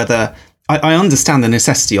wonder whether, I understand the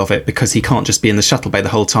necessity of it because he can't just be in the shuttle bay the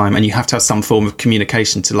whole time and you have to have some form of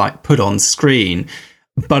communication to like put on screen.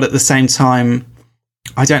 But at the same time,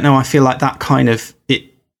 I don't know, I feel like that kind of,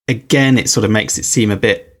 it sort of makes it seem a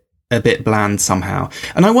bit bland somehow.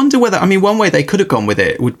 And I wonder whether, I mean, one way they could have gone with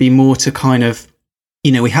it would be more to kind of,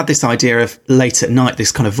 you know, we had this idea of late at night,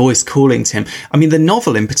 this kind of voice calling to him. I mean, the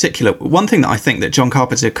novel in particular, one thing that I think that John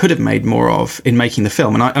Carpenter could have made more of in making the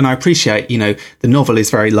film, and I appreciate, you know, the novel is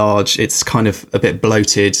very large. It's kind of a bit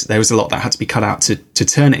bloated. There was a lot that had to be cut out to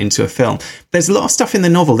turn it into a film. There's a lot of stuff in the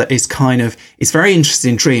novel that is kind of, it's very interested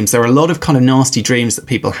in dreams. There are a lot of kind of nasty dreams that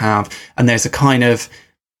people have. And there's a kind of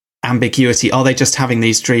ambiguity. Are they just having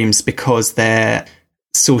these dreams because they're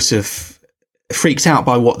sort of freaked out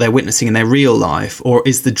by what they're witnessing in their real life, or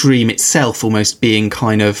is the dream itself almost being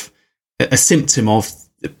kind of a symptom of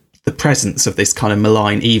the presence of this kind of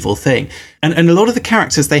malign evil thing? And a lot of the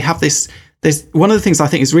characters, they have this there's one of the things I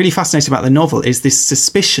think is really fascinating about the novel is this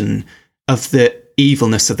suspicion of the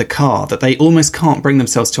evilness of the car that they almost can't bring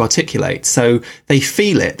themselves to articulate. So they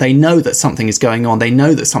feel it. They know that something is going on. They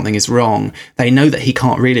know that something is wrong. They know that he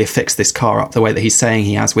can't really fix this car up the way that he's saying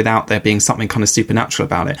he has without there being something kind of supernatural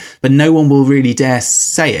about it. But no one will really dare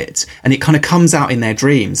say it. And it kind of comes out in their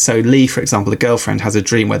dreams. So Lee, for example, the girlfriend, has a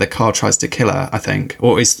dream where the car tries to kill her, I think,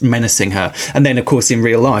 or is menacing her. And then, of course, in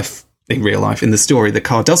real life, in the story, the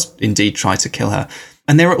car does indeed try to kill her.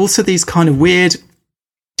 And there are also these kind of weird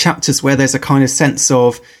chapters where there's a kind of sense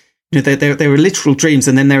of, you know, there are literal dreams,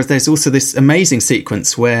 and then there's also this amazing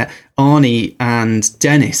sequence where Arnie and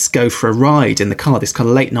Dennis go for a ride in the car, this kind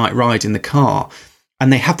of late night ride in the car,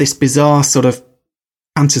 and they have this bizarre sort of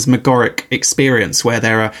phantasmagoric experience where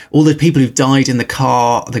there are all the people who've died in the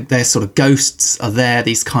car, their sort of ghosts are there,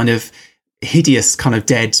 these kind of hideous kind of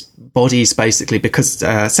dead bodies, basically, because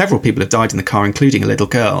several people have died in the car, including a little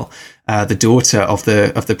girl, the daughter of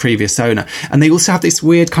the previous owner. And they also have this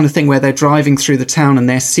weird kind of thing where they're driving through the town and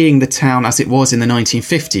they're seeing the town as it was in the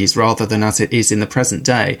 1950s rather than as it is in the present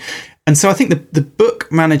day. And so I think the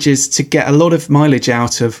book manages to get a lot of mileage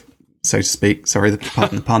out of, so to speak, sorry,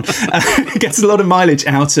 pardon the pun, gets a lot of mileage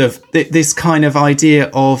out of this kind of idea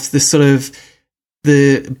of the sort of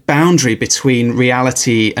the boundary between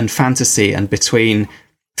reality and fantasy, and between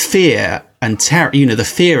fear and terror, you know, the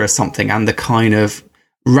fear of something and the kind of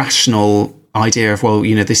rational idea of, well,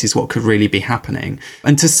 you know, this is what could really be happening.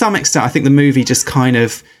 And to some extent, I think the movie just kind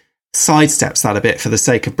of sidesteps that a bit for the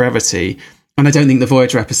sake of brevity. And I don't think the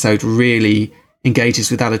Voyager episode really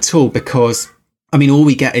engages with that at all, because, I mean, all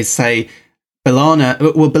we get is, say,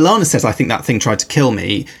 B'Elanna says, I think that thing tried to kill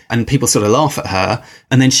me, and people sort of laugh at her.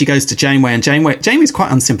 And then she goes to Janeway, and Janeway's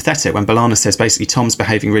quite unsympathetic when B'Elanna says, basically, Tom's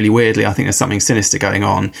behaving really weirdly. I think there's something sinister going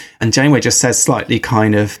on. And Janeway just says slightly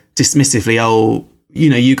kind of dismissively, oh,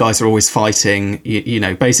 you know, you guys are always fighting, you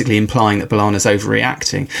know, basically implying that B'Elanna's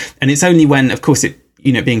overreacting. And it's only when, of course,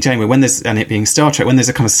 being Janeway, and it being Star Trek, when there's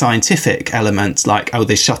a kind of scientific element, like, oh,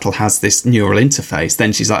 this shuttle has this neural interface,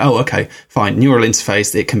 then she's like, oh, okay, fine, neural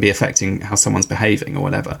interface, it can be affecting how someone's behaving or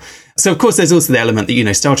whatever. So, of course, there's also the element that, you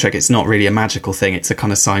know, Star Trek, it's not really a magical thing, it's a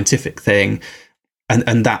kind of scientific thing.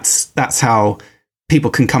 And that's how people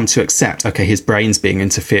can come to accept, okay, his brain's being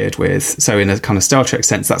interfered with. So in a kind of Star Trek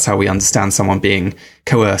sense, that's how we understand someone being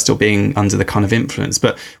coerced or being under the kind of influence.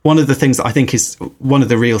 But one of the things that I think is one of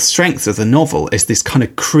the real strengths of the novel is this kind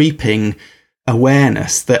of creeping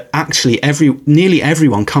awareness that actually nearly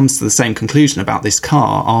everyone comes to the same conclusion about this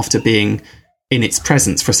car after being in its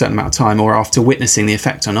presence for a certain amount of time, or after witnessing the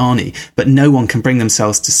effect on Arnie, but no one can bring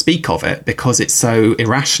themselves to speak of it because it's so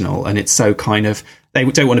irrational and it's so kind of, they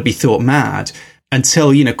don't want to be thought mad.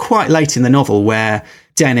 Until, you know, quite late in the novel, where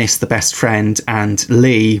Dennis, the best friend, and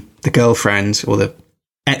Lee, the girlfriend, or the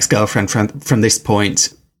ex-girlfriend from this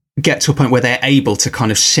point, get to a point where they're able to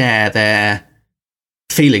kind of share their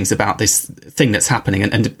feelings about this thing that's happening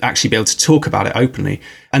and actually be able to talk about it openly.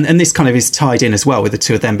 And this kind of is tied in as well with the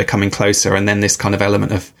two of them becoming closer, and then this kind of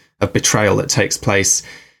element of betrayal that takes place,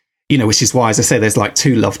 you know, which is why, as I say, there's like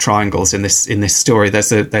two love triangles in this story. There's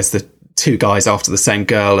the two guys after the same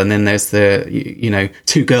girl, and then there's the, you know,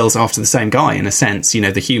 two girls after the same guy, in a sense, you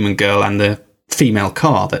know, the human girl and the female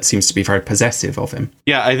car that seems to be very possessive of him.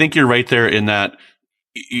 Yeah, I think you're right there in that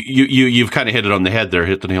you've kind of hit it on the head there,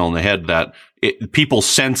 hit the nail on the head, that people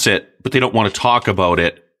sense it, but they don't want to talk about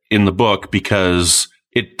it in the book because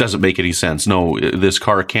it doesn't make any sense. No, this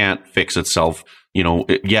car can't fix itself. You know,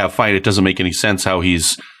 yeah, fine. It doesn't make any sense how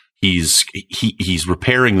he's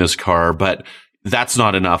repairing this car, but that's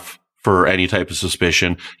not enough for any type of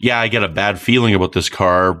suspicion. Yeah, I get a bad feeling about this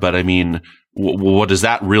car, but I mean, what does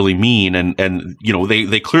that really mean? And you know,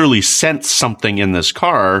 they clearly sense something in this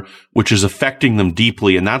car which is affecting them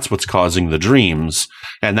deeply, and that's what's causing the dreams.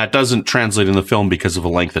 And that doesn't translate in the film because of a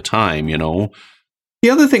length of time, you know. The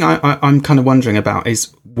other thing I'm kind of wondering about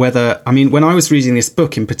is whether, I mean, when I was reading this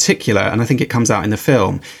book in particular, and I think it comes out in the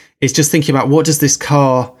film, is just thinking about, what does this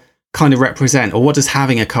car kind of represent, or what does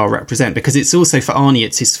having a car represent? Because it's also, for Arnie,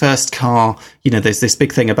 it's his first car. You know, there's this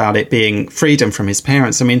big thing about it being freedom from his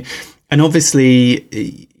parents. I mean, and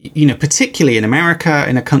obviously, you know, particularly in America,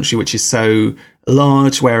 in a country which is so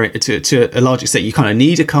large, where to a large extent you kind of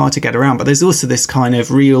need a car to get around, but there's also this kind of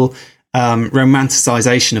real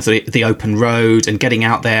romanticization of the open road and getting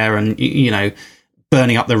out there and, you know,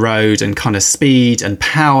 burning up the road, and kind of speed and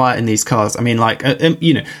power in these cars. I mean, like,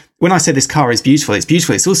 you know, when I say this car is beautiful, it's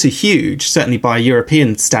beautiful. It's also huge, certainly by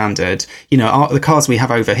European standard. You know, the cars we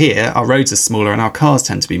have over here, our roads are smaller and our cars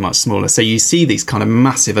tend to be much smaller. So you see these kind of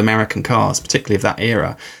massive American cars, particularly of that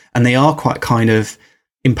era, and they are quite kind of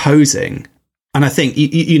imposing. And I think,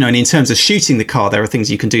 you know, and in terms of shooting the car, there are things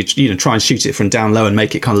you can do, you know, try and shoot it from down low and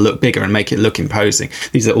make it kind of look bigger and make it look imposing.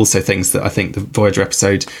 These are also things that I think the Voyager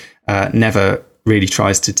episode never really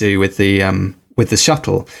tries to do with the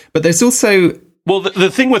shuttle. But there's also... Well, the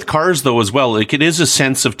thing with cars, though, as well, like, it is a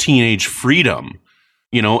sense of teenage freedom,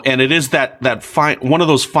 you know, and it is that one of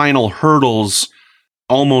those final hurdles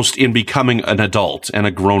almost in becoming an adult and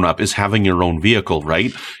a grown-up is having your own vehicle,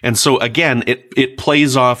 right? And so, again, it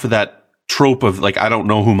plays off of that trope of, like, I don't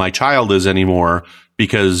know who my child is anymore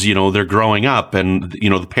because, you know, they're growing up and, you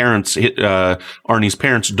know, the parents, Arnie's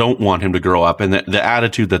parents don't want him to grow up. And the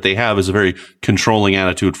attitude that they have is a very controlling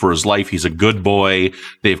attitude for his life. He's a good boy.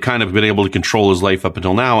 They've kind of been able to control his life up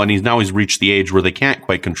until now. And he's reached the age where they can't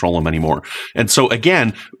quite control him anymore. And so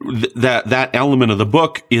again, that element of the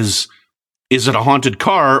book is it a haunted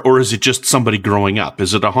car or is it just somebody growing up?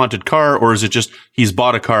 Is it a haunted car or is it just he's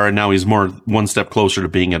bought a car and now he's one step closer to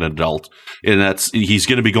being an adult? And he's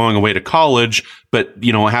going to be going away to college, but,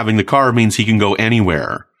 you know, having the car means he can go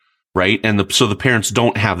anywhere, right? And so the parents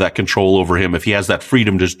don't have that control over him. If he has that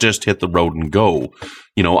freedom to just hit the road and go.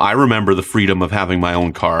 You know, I remember the freedom of having my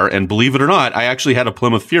own car, and believe it or not, I actually had a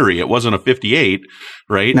Plymouth Fury. It wasn't a 58,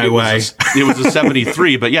 right? No way. It was a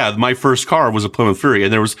 73, but yeah, my first car was a Plymouth Fury,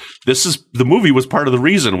 and the movie was part of the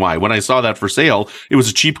reason why. When I saw that for sale, it was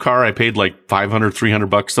a cheap car. I paid like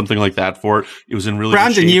 $500-$300, something like that for it. It was in really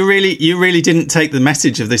Brandon, good shape. you really didn't take the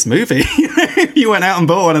message of this movie. You went out and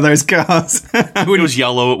bought one of those cars. It was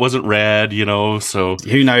yellow. It wasn't red, you know, so.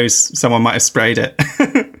 Who knows? Someone might have sprayed it.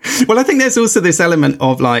 Well, I think there's also this element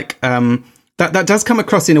of like, that does come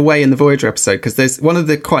across in a way in the Voyager episode, because there's one of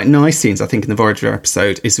the quite nice scenes, I think, in the Voyager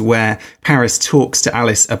episode is where Paris talks to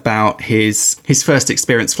Alice about his first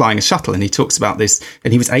experience flying a shuttle. And he talks about this,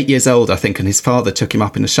 and he was 8 years old, I think, and his father took him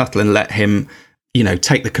up in a shuttle and let him, you know,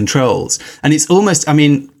 take the controls. And it's almost, I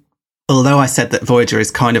mean, although I said that Voyager is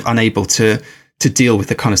kind of unable to deal with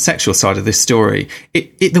the kind of sexual side of this story,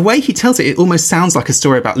 the way he tells it almost sounds like a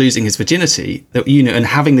story about losing his virginity, that, you know, and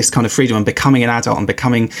having this kind of freedom and becoming an adult and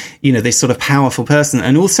becoming, you know, this sort of powerful person.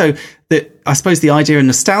 And also that, I suppose the idea of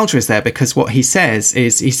nostalgia is there, because what he says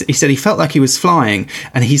is, he said he felt like he was flying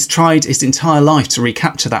and he's tried his entire life to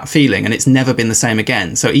recapture that feeling and it's never been the same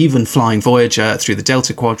again. So even flying Voyager through the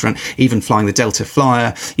Delta Quadrant, even flying the Delta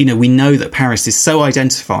Flyer, you know, we know that Paris is so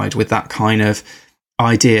identified with that kind of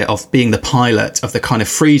idea of being the pilot, of the kind of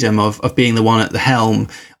freedom of being the one at the helm,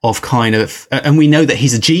 of kind of, and we know that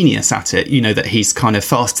he's a genius at it, you know, that he's kind of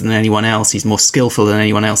faster than anyone else, he's more skillful than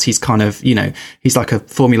anyone else, he's kind of, you know, he's like a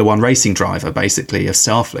Formula One racing driver, basically, of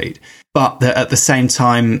Starfleet. But at the same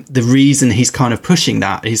time, the reason he's kind of pushing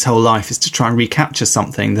that his whole life is to try and recapture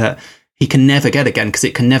something that he can never get again, because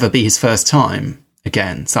it can never be his first time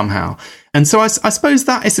again, somehow. And so I suppose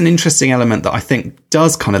that is an interesting element that I think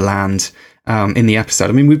does kind of land in the episode.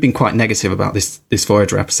 I mean, we've been quite negative about this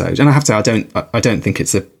Voyager episode, and I have to say, I don't think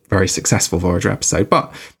it's a very successful Voyager episode,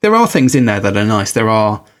 but there are things in there that are nice. There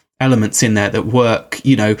are elements in there that work,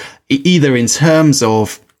 you know, either in terms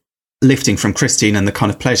of lifting from Christine and the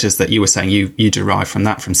kind of pleasures that you were saying you derive from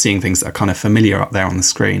that, from seeing things that are kind of familiar up there on the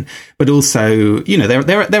screen, but also, you know,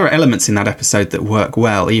 there are elements in that episode that work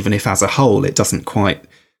well, even if as a whole it doesn't quite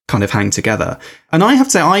kind of hang together. And I have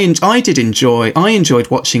to say, I enjoyed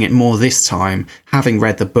watching it more this time, having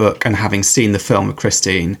read the book and having seen the film of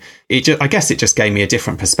Christine. I guess it just gave me a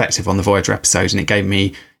different perspective on the Voyager episode, and it gave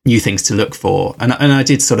me new things to look for. And I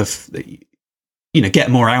did sort of, you know,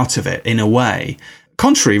 get more out of it in a way.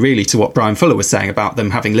 Contrary, really, to what Brian Fuller was saying about them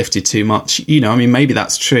having lifted too much. You know, I mean, maybe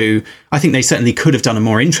that's true. I think they certainly could have done a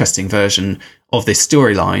more interesting version of this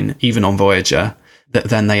storyline, even on Voyager,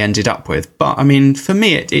 than they ended up with. But I mean, for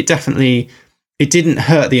me, it definitely, it didn't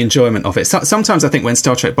hurt the enjoyment of it. So, sometimes I think when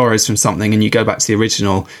Star Trek borrows from something and you go back to the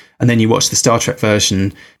original and then you watch the Star Trek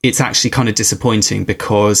version, it's actually kind of disappointing,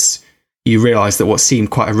 because you realise that what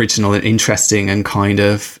seemed quite original and interesting and kind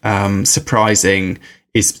of surprising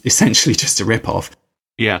is essentially just a rip-off.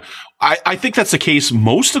 Yeah, I think that's the case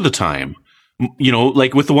most of the time. You know,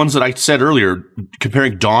 like with the ones that I said earlier,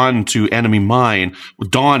 comparing Dawn to Enemy Mine,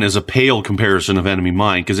 Dawn is a pale comparison of Enemy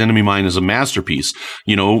Mine, because Enemy Mine is a masterpiece.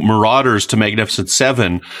 You know, Marauders to Magnificent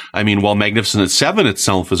Seven. I mean, while Magnificent Seven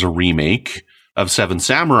itself is a remake of Seven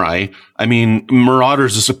Samurai, I mean,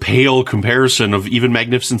 Marauders is a pale comparison of even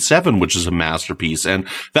Magnificent Seven, which is a masterpiece. And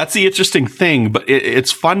that's the interesting thing, but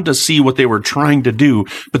it's fun to see what they were trying to do.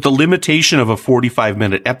 But the limitation of a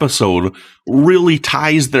 45-minute episode really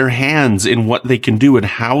ties their hands in what they can do and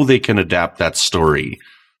how they can adapt that story.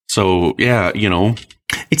 So, yeah, you know.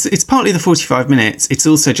 It's partly the 45 minutes. It's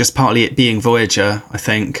also just partly it being Voyager, I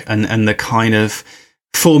think, and the kind of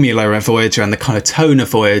formula of Voyager and the kind of tone of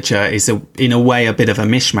Voyager is in a way a bit of a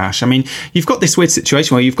mishmash. I mean, you've got this weird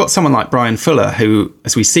situation where you've got someone like Bryan Fuller, who,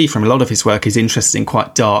 as we see from a lot of his work, is interested in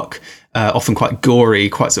quite dark, often quite gory,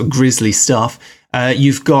 quite sort of grisly stuff.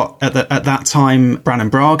 You've got at that time Brannon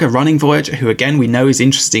Braga running Voyager, who again we know is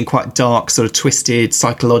interested in quite dark, sort of twisted,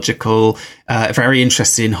 psychological, very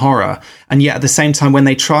interested in horror. And yet at the same time, when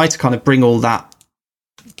they try to kind of bring all that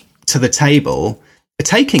to the table,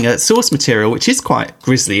 taking a source material which is quite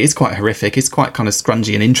grisly, is quite horrific, is quite kind of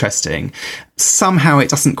scrungy and interesting, somehow it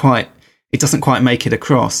doesn't quite make it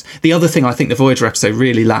across. The other thing I think the Voyager episode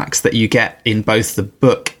really lacks that you get in both the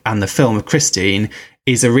book and the film of Christine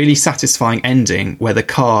is a really satisfying ending where the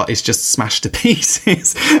car is just smashed to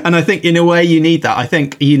pieces. And I think in a way you need that. I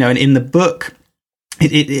think, and in the book,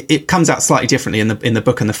 it comes out slightly differently in the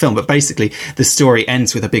book and the film, but basically the story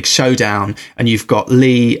ends with a big showdown, and you've got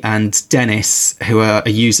Lee and Dennis who are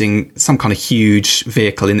using some kind of huge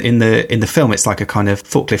vehicle. In the film, it's like a kind of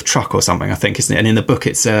forklift truck or something, I think, isn't it? And in the book,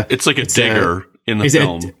 it's like a digger in the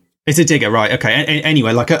film. It's a digger, right? Okay.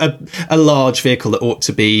 Anyway, like a large vehicle that ought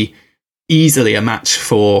to be easily a match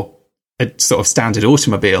for a sort of standard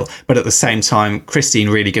automobile, but at the same time, Christine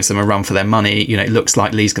really gives them a run for their money. It looks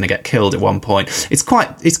like Lee's going to get killed at one point. It's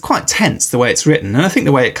quite tense the way it's written, and I think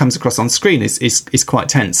the way it comes across on screen is quite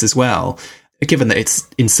tense as well, given that it's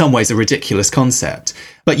in some ways a ridiculous concept.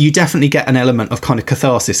 But you definitely get an element of kind of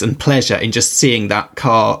catharsis and pleasure in just seeing that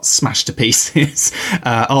car smashed to pieces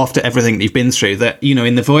after everything that you've been through. That,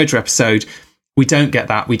 in the Voyager episode, we don't get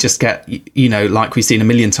that. We just get, like we've seen a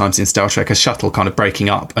million times in Star Trek, a shuttle kind of breaking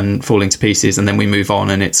up and falling to pieces, and then we move on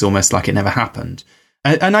and it's almost like it never happened.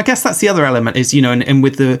 And I guess that's the other element is, and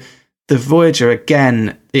with the Voyager,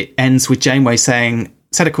 again, it ends with Janeway saying,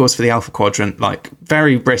 set a course for the Alpha Quadrant, like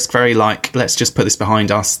very brisk, very like, let's just put this behind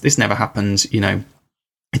us. This never happened,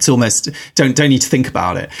 It's almost, don't need to think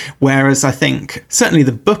about it. Whereas I think, certainly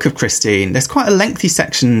the book of Christine, there's quite a lengthy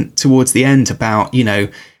section towards the end about,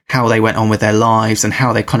 how they went on with their lives and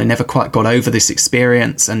how they kind of never quite got over this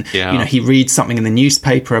experience. And, he reads something in the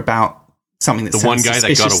newspaper about something that the one guy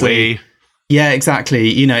that got away. Yeah,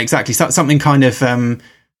 exactly. Exactly. Something kind of,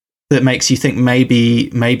 that makes you think maybe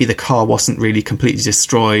the car wasn't really completely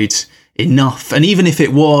destroyed enough. And even if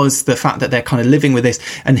it was, the fact that they're kind of living with this,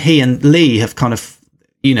 and he and Lee have kind of,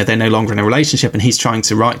 they're no longer in a relationship, and he's trying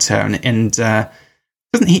to write to her and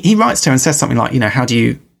doesn't he writes to her and says something like, how do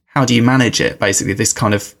you manage it? Basically, this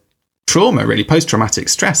kind of trauma, really post-traumatic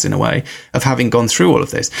stress in a way of having gone through all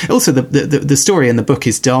of this. Also, the story in the book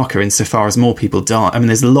is darker insofar as more people die. I mean,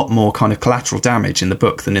 there's a lot more kind of collateral damage in the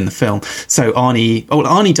book than in the film. So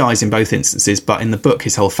Arnie dies in both instances, but in the book,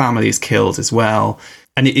 his whole family is killed as well.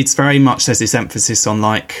 And it's very much, there's this emphasis on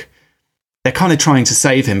like, they're kind of trying to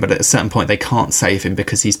save him, but at a certain point they can't save him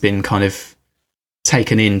because he's been kind of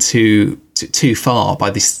taken in too far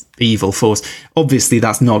by this evil force. Obviously,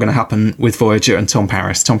 that's not going to happen with Voyager and Tom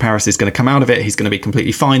Paris. Tom Paris is going to come out of it. He's going to be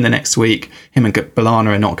completely fine the next week. Him and B'Elanna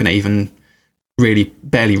are not going to even really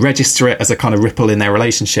barely register it as a kind of ripple in their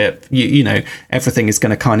relationship. Everything is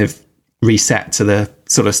going to kind of reset to the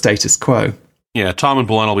sort of status quo. Yeah, Tom and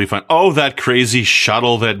B'Elanna will be fine. Oh, that crazy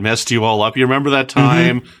shuttle that messed you all up. You remember that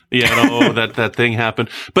time? Mm-hmm. that thing happened.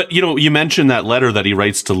 But, you mentioned that letter that he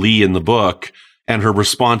writes to Lee in the book, and her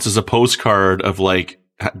response is a postcard of like,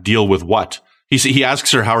 deal with what? He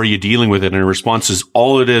asks her, how are you dealing with it? And her response is,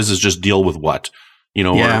 all it is just deal with what?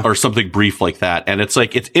 Or something brief like that. And it's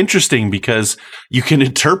like, it's interesting because you can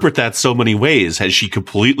interpret that so many ways. Has she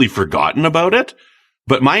completely forgotten about it?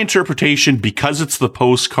 But my interpretation, because it's the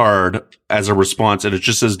postcard as a response and it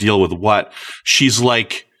just says deal with what, she's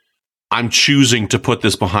like, I'm choosing to put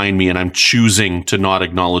this behind me and I'm choosing to not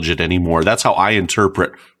acknowledge it anymore. That's how I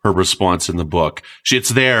interpret her response in the book. It's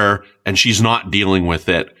there and she's not dealing with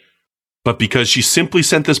it. But because she simply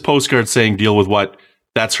sent this postcard saying deal with what,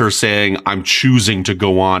 that's her saying, I'm choosing to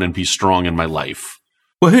go on and be strong in my life.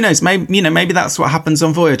 Well, who knows? Maybe that's what happens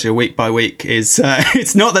on Voyager week by week. It's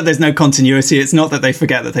not that there's no continuity. It's not that they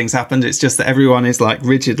forget that things happened. It's just that everyone is like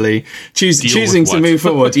rigidly choosing to move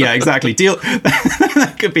forward. Yeah, exactly.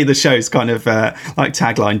 That could be the show's kind of like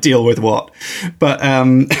tagline: deal with what. But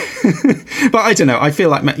I don't know. I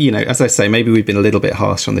feel like as I say, maybe we've been a little bit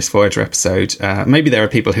harsh on this Voyager episode. Maybe there are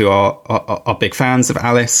people who are big fans of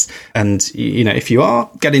Alice, and if you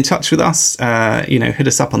are, get in touch with us. Hit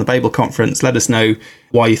us up on the Babel conference. Let us know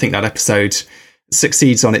why you think that episode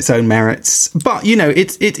succeeds on its own merits. But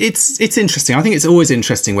it's interesting. I think it's always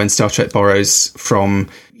interesting when Star Trek borrows from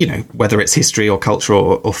whether it's history or culture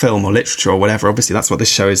or film or literature or whatever. Obviously that's what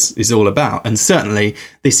this show is all about, and certainly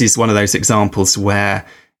this is one of those examples where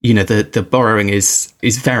you know, the borrowing is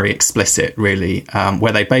very explicit, really,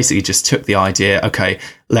 where they basically just took the idea, okay,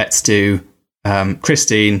 let's do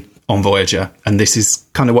Christine on Voyager, and this is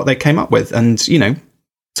kind of what they came up with. And, you know,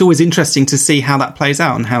 it's always interesting to see how that plays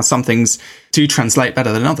out and how some things do translate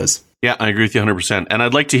better than others. Yeah, I agree with you 100%. And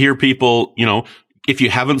I'd like to hear people, you know, if you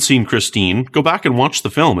haven't seen Christine, go back and watch the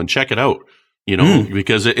film and check it out. You know,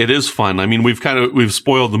 because it is fun. I mean, we've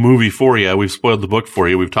spoiled the movie for you. We've spoiled the book for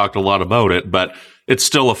you. We've talked a lot about it, but it's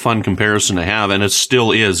still a fun comparison to have. And it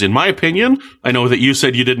still is, in my opinion. I know that you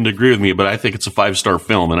said you didn't agree with me, but I think it's a 5-star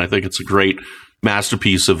film. And I think it's a great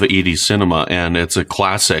masterpiece of 80s cinema. And it's a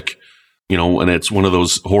classic, you know, and it's one of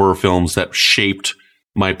those horror films that shaped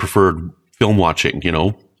my preferred film watching, you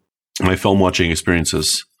know, my film watching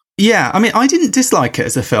experiences. Yeah, I mean, I didn't dislike it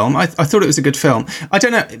as a film. I thought it was a good film. I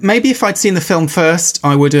don't know, maybe if I'd seen the film first,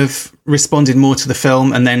 I would have responded more to the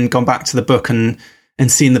film and then gone back to the book and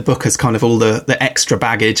seen the book as kind of all the extra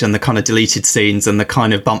baggage and the kind of deleted scenes and the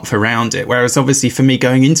kind of bump around it. Whereas obviously for me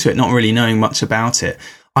going into it, not really knowing much about it,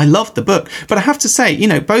 I loved the book. But I have to say, you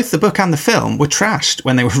know, both the book and the film were trashed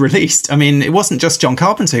when they were released. I mean, it wasn't just John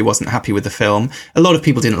Carpenter who wasn't happy with the film. A lot of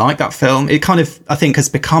people didn't like that film. It kind of, I think, has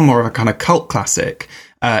become more of a kind of cult classic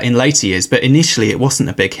in later years, but initially it wasn't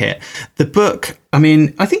a big hit. The book, I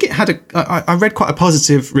mean, I think it had I read quite a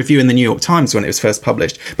positive review in the New York Times when it was first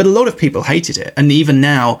published, but a lot of people hated it. And even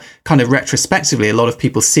now, kind of retrospectively, a lot of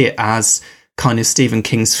people see it as kind of Stephen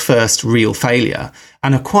King's first real failure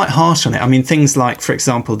and are quite harsh on it. I mean, things like, for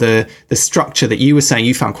example, the structure that you were saying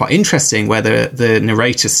you found quite interesting, where the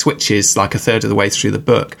narrator switches like a third of the way through the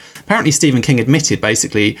book. Apparently, Stephen King admitted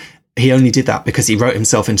basically he only did that because he wrote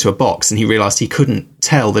himself into a box and he realized he couldn't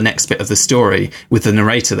tell the next bit of the story with the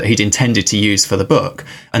narrator that he'd intended to use for the book.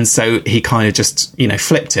 And so he kind of just, you know,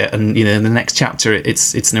 flipped it. And, you know, in the next chapter,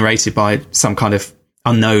 it's narrated by some kind of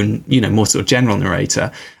unknown, you know, more sort of general narrator.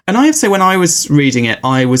 And I have to say, when I was reading it,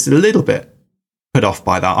 I was a little bit put off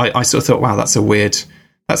by that. I sort of thought, wow,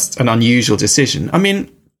 that's an unusual decision. I mean,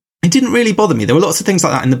 it didn't really bother me. There were lots of things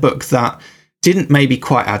like that in the book that didn't maybe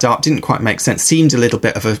quite add up, didn't quite make sense, seemed a little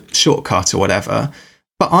bit of a shortcut or whatever.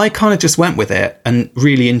 But I kind of just went with it and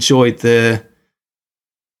really enjoyed the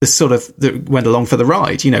sort of, went along for the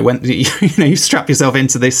ride. You know, when you strap yourself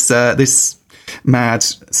into this mad,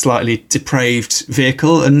 slightly depraved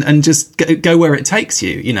vehicle and just go where it takes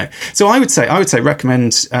you, you know. So I would say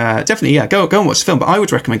recommend, definitely, yeah, go and watch the film, but I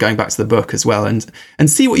would recommend going back to the book as well and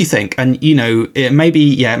see what you think. And, you know,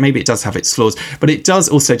 maybe it does have its flaws, but it does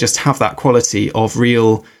also just have that quality of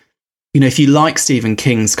real, you know, if you like Stephen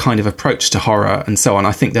King's kind of approach to horror and so on,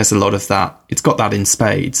 I think there's a lot of that. It's got that in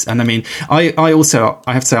spades. And I mean, I also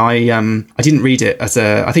have to say, I didn't read it as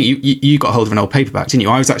I think you got hold of an old paperback, didn't you?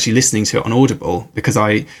 I was actually listening to it on Audible because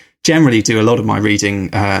I generally do a lot of my reading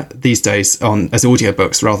these days as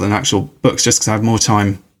audiobooks rather than actual books, just because I have more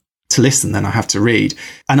time to listen than I have to read.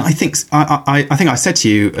 And I think I said to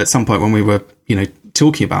you at some point when we were, you know,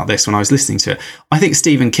 talking about this, when I was listening to it, I think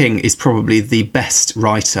Stephen King is probably the best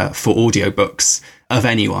writer for audiobooks of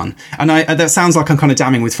anyone. And that sounds like I'm kind of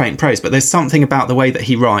damning with faint praise, but there's something about the way that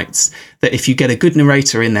he writes that if you get a good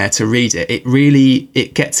narrator in there to read it,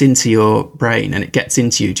 it gets into your brain and it gets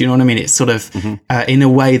into you. Do you know what I mean? It's sort of in a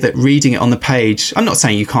way that reading it on the page, I'm not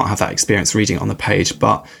saying you can't have that experience reading it on the page,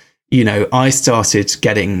 but, you know, I started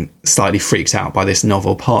getting slightly freaked out by this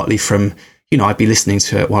novel, partly from, you know, I'd be listening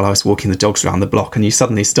to it while I was walking the dogs around the block, and you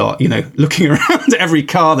suddenly start, you know, looking around at every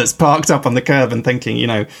car that's parked up on the curb and thinking, you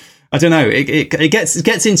know, I don't know, it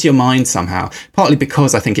gets into your mind somehow, partly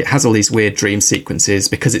because I think it has all these weird dream sequences,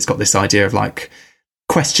 because it's got this idea of like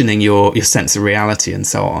questioning your sense of reality and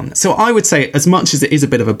so on. So I would say, as much as it is a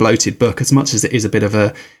bit of a bloated book, as much as it is a bit of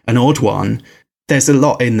an odd one, there's a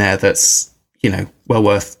lot in there that's, you know, well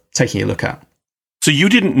worth taking a look at. So you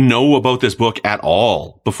didn't know about this book at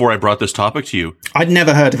all before I brought this topic to you? I'd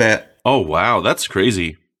never heard of it. Oh, wow. That's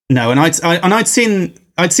crazy. No, and I'd seen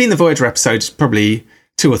the Voyager episode probably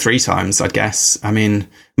 2 or 3 times, I'd guess. I mean,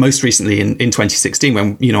 most recently in 2016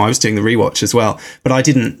 when, you know, I was doing the rewatch as well. But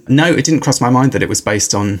it didn't cross my mind that it was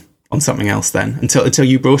based on something else then until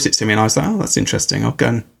you brought it to me, and I was like, oh, that's interesting. I'll go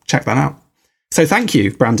and check that out. So thank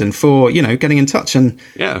you, Brandon, for, you know, getting in touch and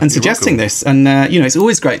suggesting this. And, you know, it's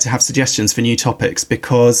always great to have suggestions for new topics,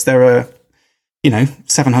 because there are, you know,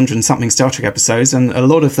 700 and something Star Trek episodes, and a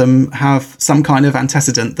lot of them have some kind of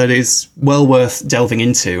antecedent that is well worth delving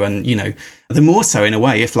into. And, you know, the more so in a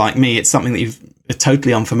way, if like me, it's something that you're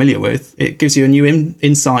totally unfamiliar with, it gives you a new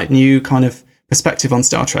insight, new kind of perspective on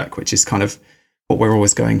Star Trek, which is kind of what we're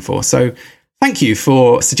always going for. So thank you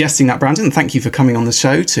for suggesting that, Brandon, and thank you for coming on the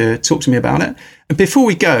show to talk to me about it. Before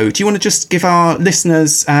we go, do you want to just give our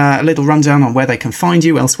listeners a little rundown on where they can find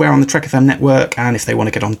you elsewhere on the Trek FM network, and if they want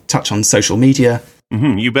to get in touch on social media?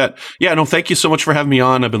 You bet. Yeah, no, thank you so much for having me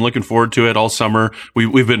on. I've been looking forward to it all summer.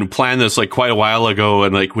 We've been planning this like quite a while ago,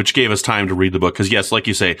 and like, which gave us time to read the book. Cause yes, like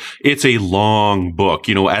you say, it's a long book.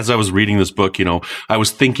 You know, as I was reading this book, you know, I was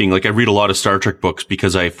thinking, like, I read a lot of Star Trek books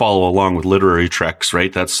because I follow along with Literary Treks,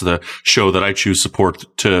 right? That's the show that I choose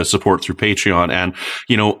to support through Patreon. And,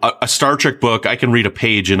 you know, a Star Trek book, I can read a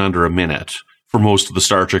page in under a minute for most of the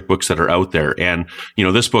Star Trek books that are out there. And, you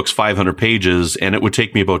know, this book's 500 pages, and it would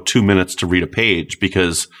take me about 2 minutes to read a page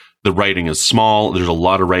because the writing is small. There's a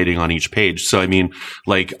lot of writing on each page. So, I mean,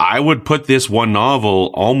 like, I would put this one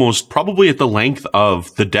novel almost probably at the length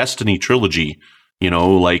of the Destiny trilogy. You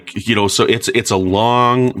know, like, you know, so it's a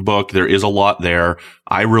long book. There is a lot there.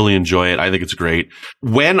 I really enjoy it. I think it's great.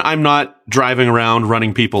 When I'm not driving around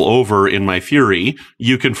running people over in my fury,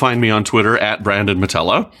 you can find me on Twitter at Brandon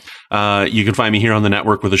Matella. You can find me here on the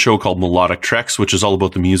network with a show called Melodic Treks, which is all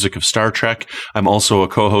about the music of Star Trek. I'm also a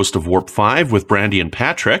co-host of Warp 5 with Brandy and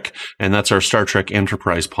Patrick, and that's our Star Trek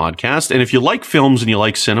Enterprise podcast. And if you like films and you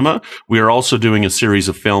like cinema, we are also doing a series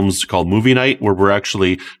of films called Movie Night, where we're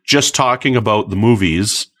actually just talking about the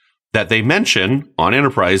movies that they mention on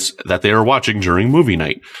Enterprise that they are watching during movie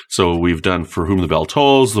night. So we've done For Whom the Bell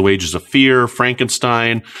Tolls, The Wages of Fear,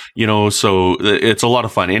 Frankenstein, you know, so it's a lot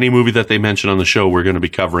of fun. Any movie that they mention on the show, we're going to be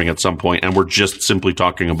covering at some point, and we're just simply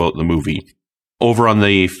talking about the movie. Over on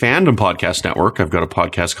the Fandom Podcast Network, I've got a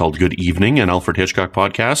podcast called Good Evening, an Alfred Hitchcock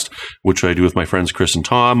podcast, which I do with my friends Chris and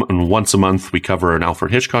Tom. And once a month, we cover an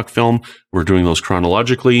Alfred Hitchcock film. We're doing those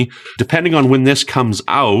chronologically. Depending on when this comes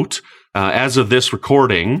out, as of this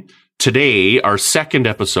recording, today, our second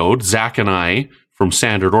episode, Zach and I from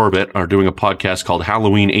Standard Orbit are doing a podcast called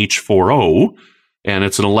Halloween H4O. And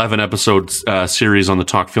it's an 11-episode series on the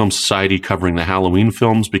Talk Film Society covering the Halloween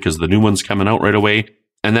films because the new one's coming out right away.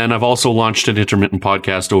 And then I've also launched an intermittent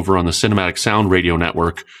podcast over on the Cinematic Sound Radio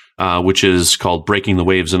Network, which is called Breaking the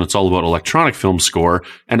Waves, and it's all about electronic film score.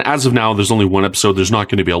 And as of now, there's only one episode. There's not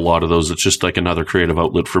going to be a lot of those. It's just like another creative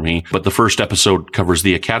outlet for me. But the first episode covers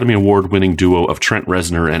the Academy Award-winning duo of Trent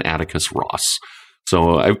Reznor and Atticus Ross.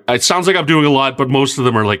 So it sounds like I'm doing a lot, but most of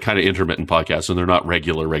them are like kind of intermittent podcasts, and they're not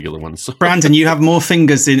regular ones. Brandon, you have more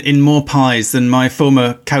fingers in more pies than my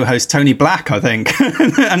former co-host Tony Black, I think.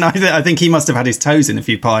 And I think he must have had his toes in a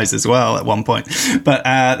few pies as well at one point. But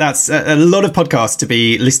that's a lot of podcasts to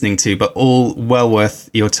be listening to, but all well worth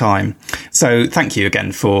your time. So thank you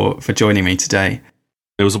again for joining me today.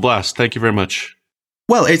 It was a blast. Thank you very much.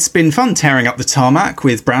 Well, it's been fun tearing up the tarmac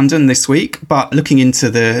with Brandon this week, but looking into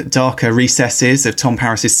the darker recesses of Tom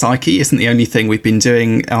Paris's psyche isn't the only thing we've been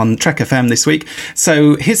doing on Trek FM this week.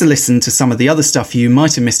 So here's a listen to some of the other stuff you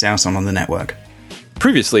might have missed out on the network.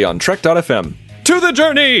 Previously on Trek.fm. To the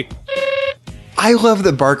journey! I love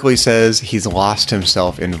that Barclay says he's lost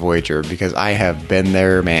himself in Voyager because I have been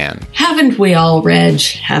there, man. Haven't we all, Reg?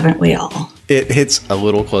 Haven't we all? It hits a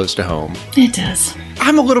little close to home. It does.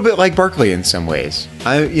 I'm a little bit like Barclay in some ways.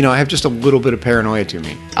 I have just a little bit of paranoia to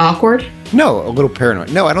me. Awkward? No, a little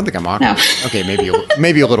paranoid. No, I don't think I'm awkward. No. Okay,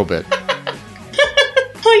 maybe a little bit.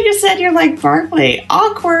 Well, you said you're like Barclay.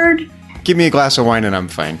 Awkward. Give me a glass of wine and I'm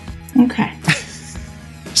fine. Okay.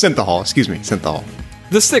 Synthahol. Excuse me, Synthahol.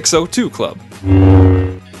 The 602 Club.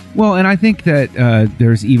 Well, and I think that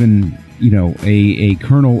there's even, a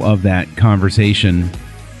kernel of that conversation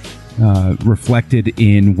reflected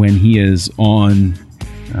in when he is on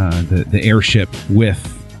the airship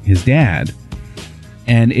with his dad.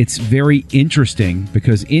 And it's very interesting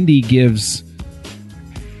because Indy gives,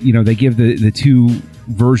 they give the two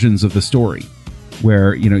versions of the story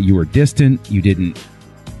where, you were distant, you didn't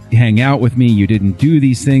hang out with me, you didn't do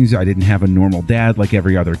these things, I didn't have a normal dad like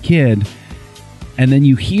every other kid. And then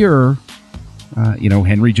you hear,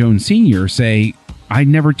 Henry Jones Sr. say, I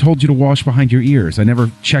never told you to wash behind your ears. I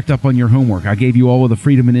never checked up on your homework. I gave you all of the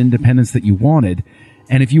freedom and independence that you wanted.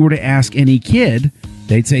 And if you were to ask any kid,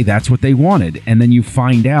 they'd say that's what they wanted. And then you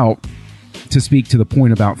find out, to speak to the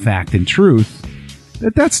point about fact and truth,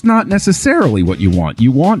 that that's not necessarily what you want.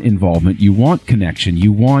 You want involvement. You want connection.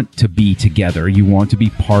 You want to be together. You want to be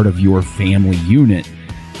part of your family unit.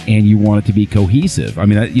 And you want it to be cohesive. I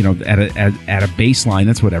mean, at a baseline,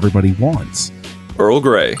 that's what everybody wants. Earl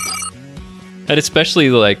Grey. And especially,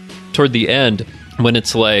 toward the end, when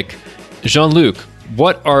it's like, Jean-Luc,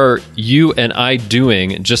 what are you and I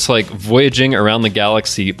doing just like voyaging around the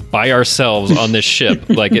galaxy by ourselves on this ship?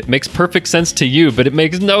 Like, it makes perfect sense to you, but it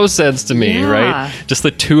makes no sense to me, right? Just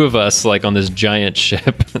the two of us like on this giant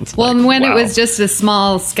ship. Well, like, when it was just a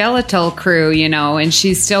small skeletal crew, and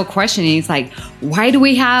she's still questioning, it's like, why do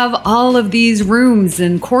we have all of these rooms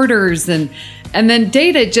and quarters? And then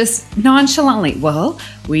Data just nonchalantly, well,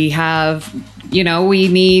 we have... we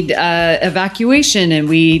need evacuation and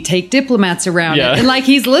we take diplomats around it. And like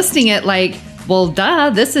he's listing it like, well, duh,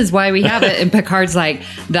 this is why we have it. And Picard's like,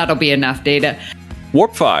 that'll be enough, Data.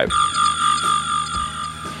 Warp 5.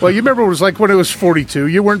 Well, you remember what it was like when it was 42.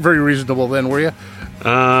 You weren't very reasonable then, were you?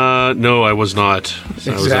 No, I was not.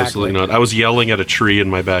 Exactly. I was absolutely not. I was yelling at a tree in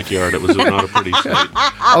my backyard. It was not a pretty sight.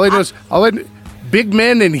 Big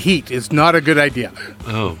Men in Heat is not a good idea.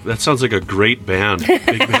 Oh, that sounds like a great band. Big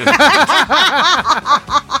Men.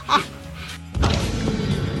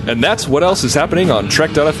 And that's what else is happening on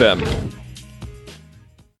Trek.fm.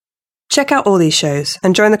 Check out all these shows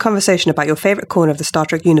and join the conversation about your favourite corner of the Star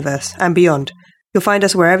Trek universe and beyond. You'll find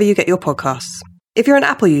us wherever you get your podcasts. If you're an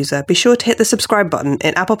Apple user, be sure to hit the subscribe button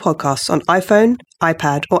in Apple Podcasts on iPhone,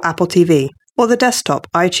 iPad, or Apple TV, or the desktop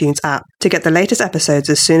iTunes app to get the latest episodes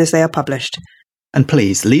as soon as they are published. And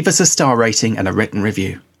please leave us a star rating and a written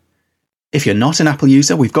review. If you're not an Apple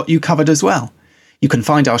user, we've got you covered as well. You can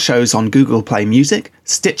find our shows on Google Play Music,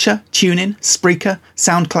 Stitcher, TuneIn, Spreaker,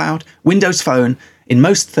 SoundCloud, Windows Phone, in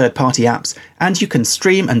most third-party apps, and you can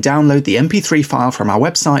stream and download the MP3 file from our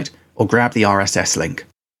website or grab the RSS link.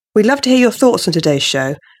 We'd love to hear your thoughts on today's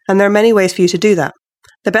show, and there are many ways for you to do that.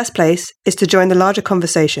 The best place is to join the larger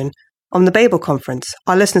conversation on the Babel Conference,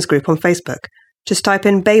 our listeners group on Facebook. Just type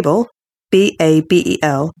in Babel,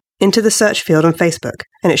 B-A-B-E-L, into the search field on Facebook,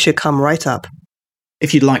 and it should come right up.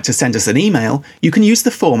 If you'd like to send us an email, you can use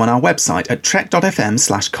the form on our website at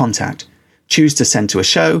trek.fm/contact. Choose to send to a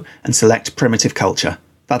show and select Primitive Culture.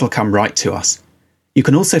 That'll come right to us. You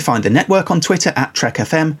can also find the network on Twitter at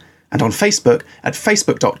TrekFM and on Facebook at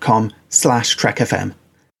facebook.com/TrekFM.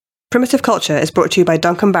 Primitive Culture is brought to you by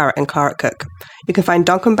Duncan Barrett and Clara Cook. You can find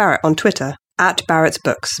Duncan Barrett on Twitter at Barrett's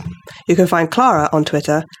Books. You can find Clara on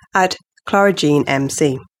Twitter at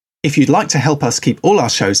ClaraJeanMC. If you'd like to help us keep all our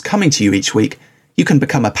shows coming to you each week, you can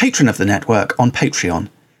become a patron of the network on Patreon.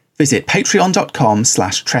 Visit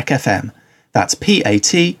patreon.com/TrekFM. That's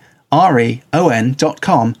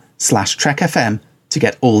patreon.com/TrekFM to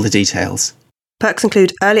get all the details. Perks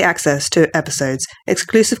include early access to episodes,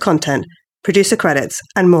 exclusive content, producer credits,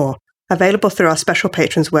 and more, available through our special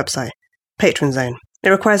patrons website, Patron Zone. It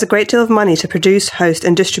requires a great deal of money to produce, host,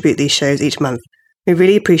 and distribute these shows each month. We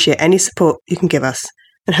really appreciate any support you can give us,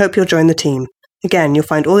 and hope you'll join the team. Again, you'll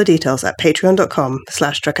find all the details at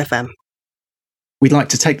patreon.com/TrekFM. We'd like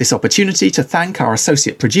to take this opportunity to thank our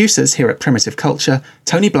associate producers here at Primitive Culture,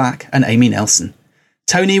 Tony Black and Amy Nelson.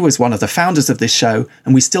 Tony was one of the founders of this show,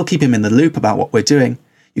 and we still keep him in the loop about what we're doing.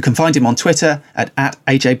 You can find him on Twitter at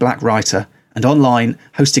 @AJBlackWriter, and online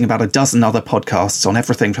hosting about a dozen other podcasts on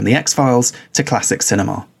everything from The X-Files to classic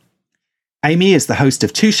cinema. Amy is the host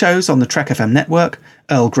of two shows on the Trek FM network,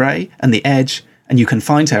 Earl Grey and The Edge, and you can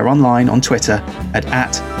find her online on Twitter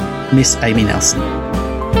at Miss Amy Nelson.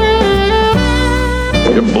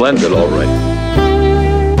 You're blended, all right.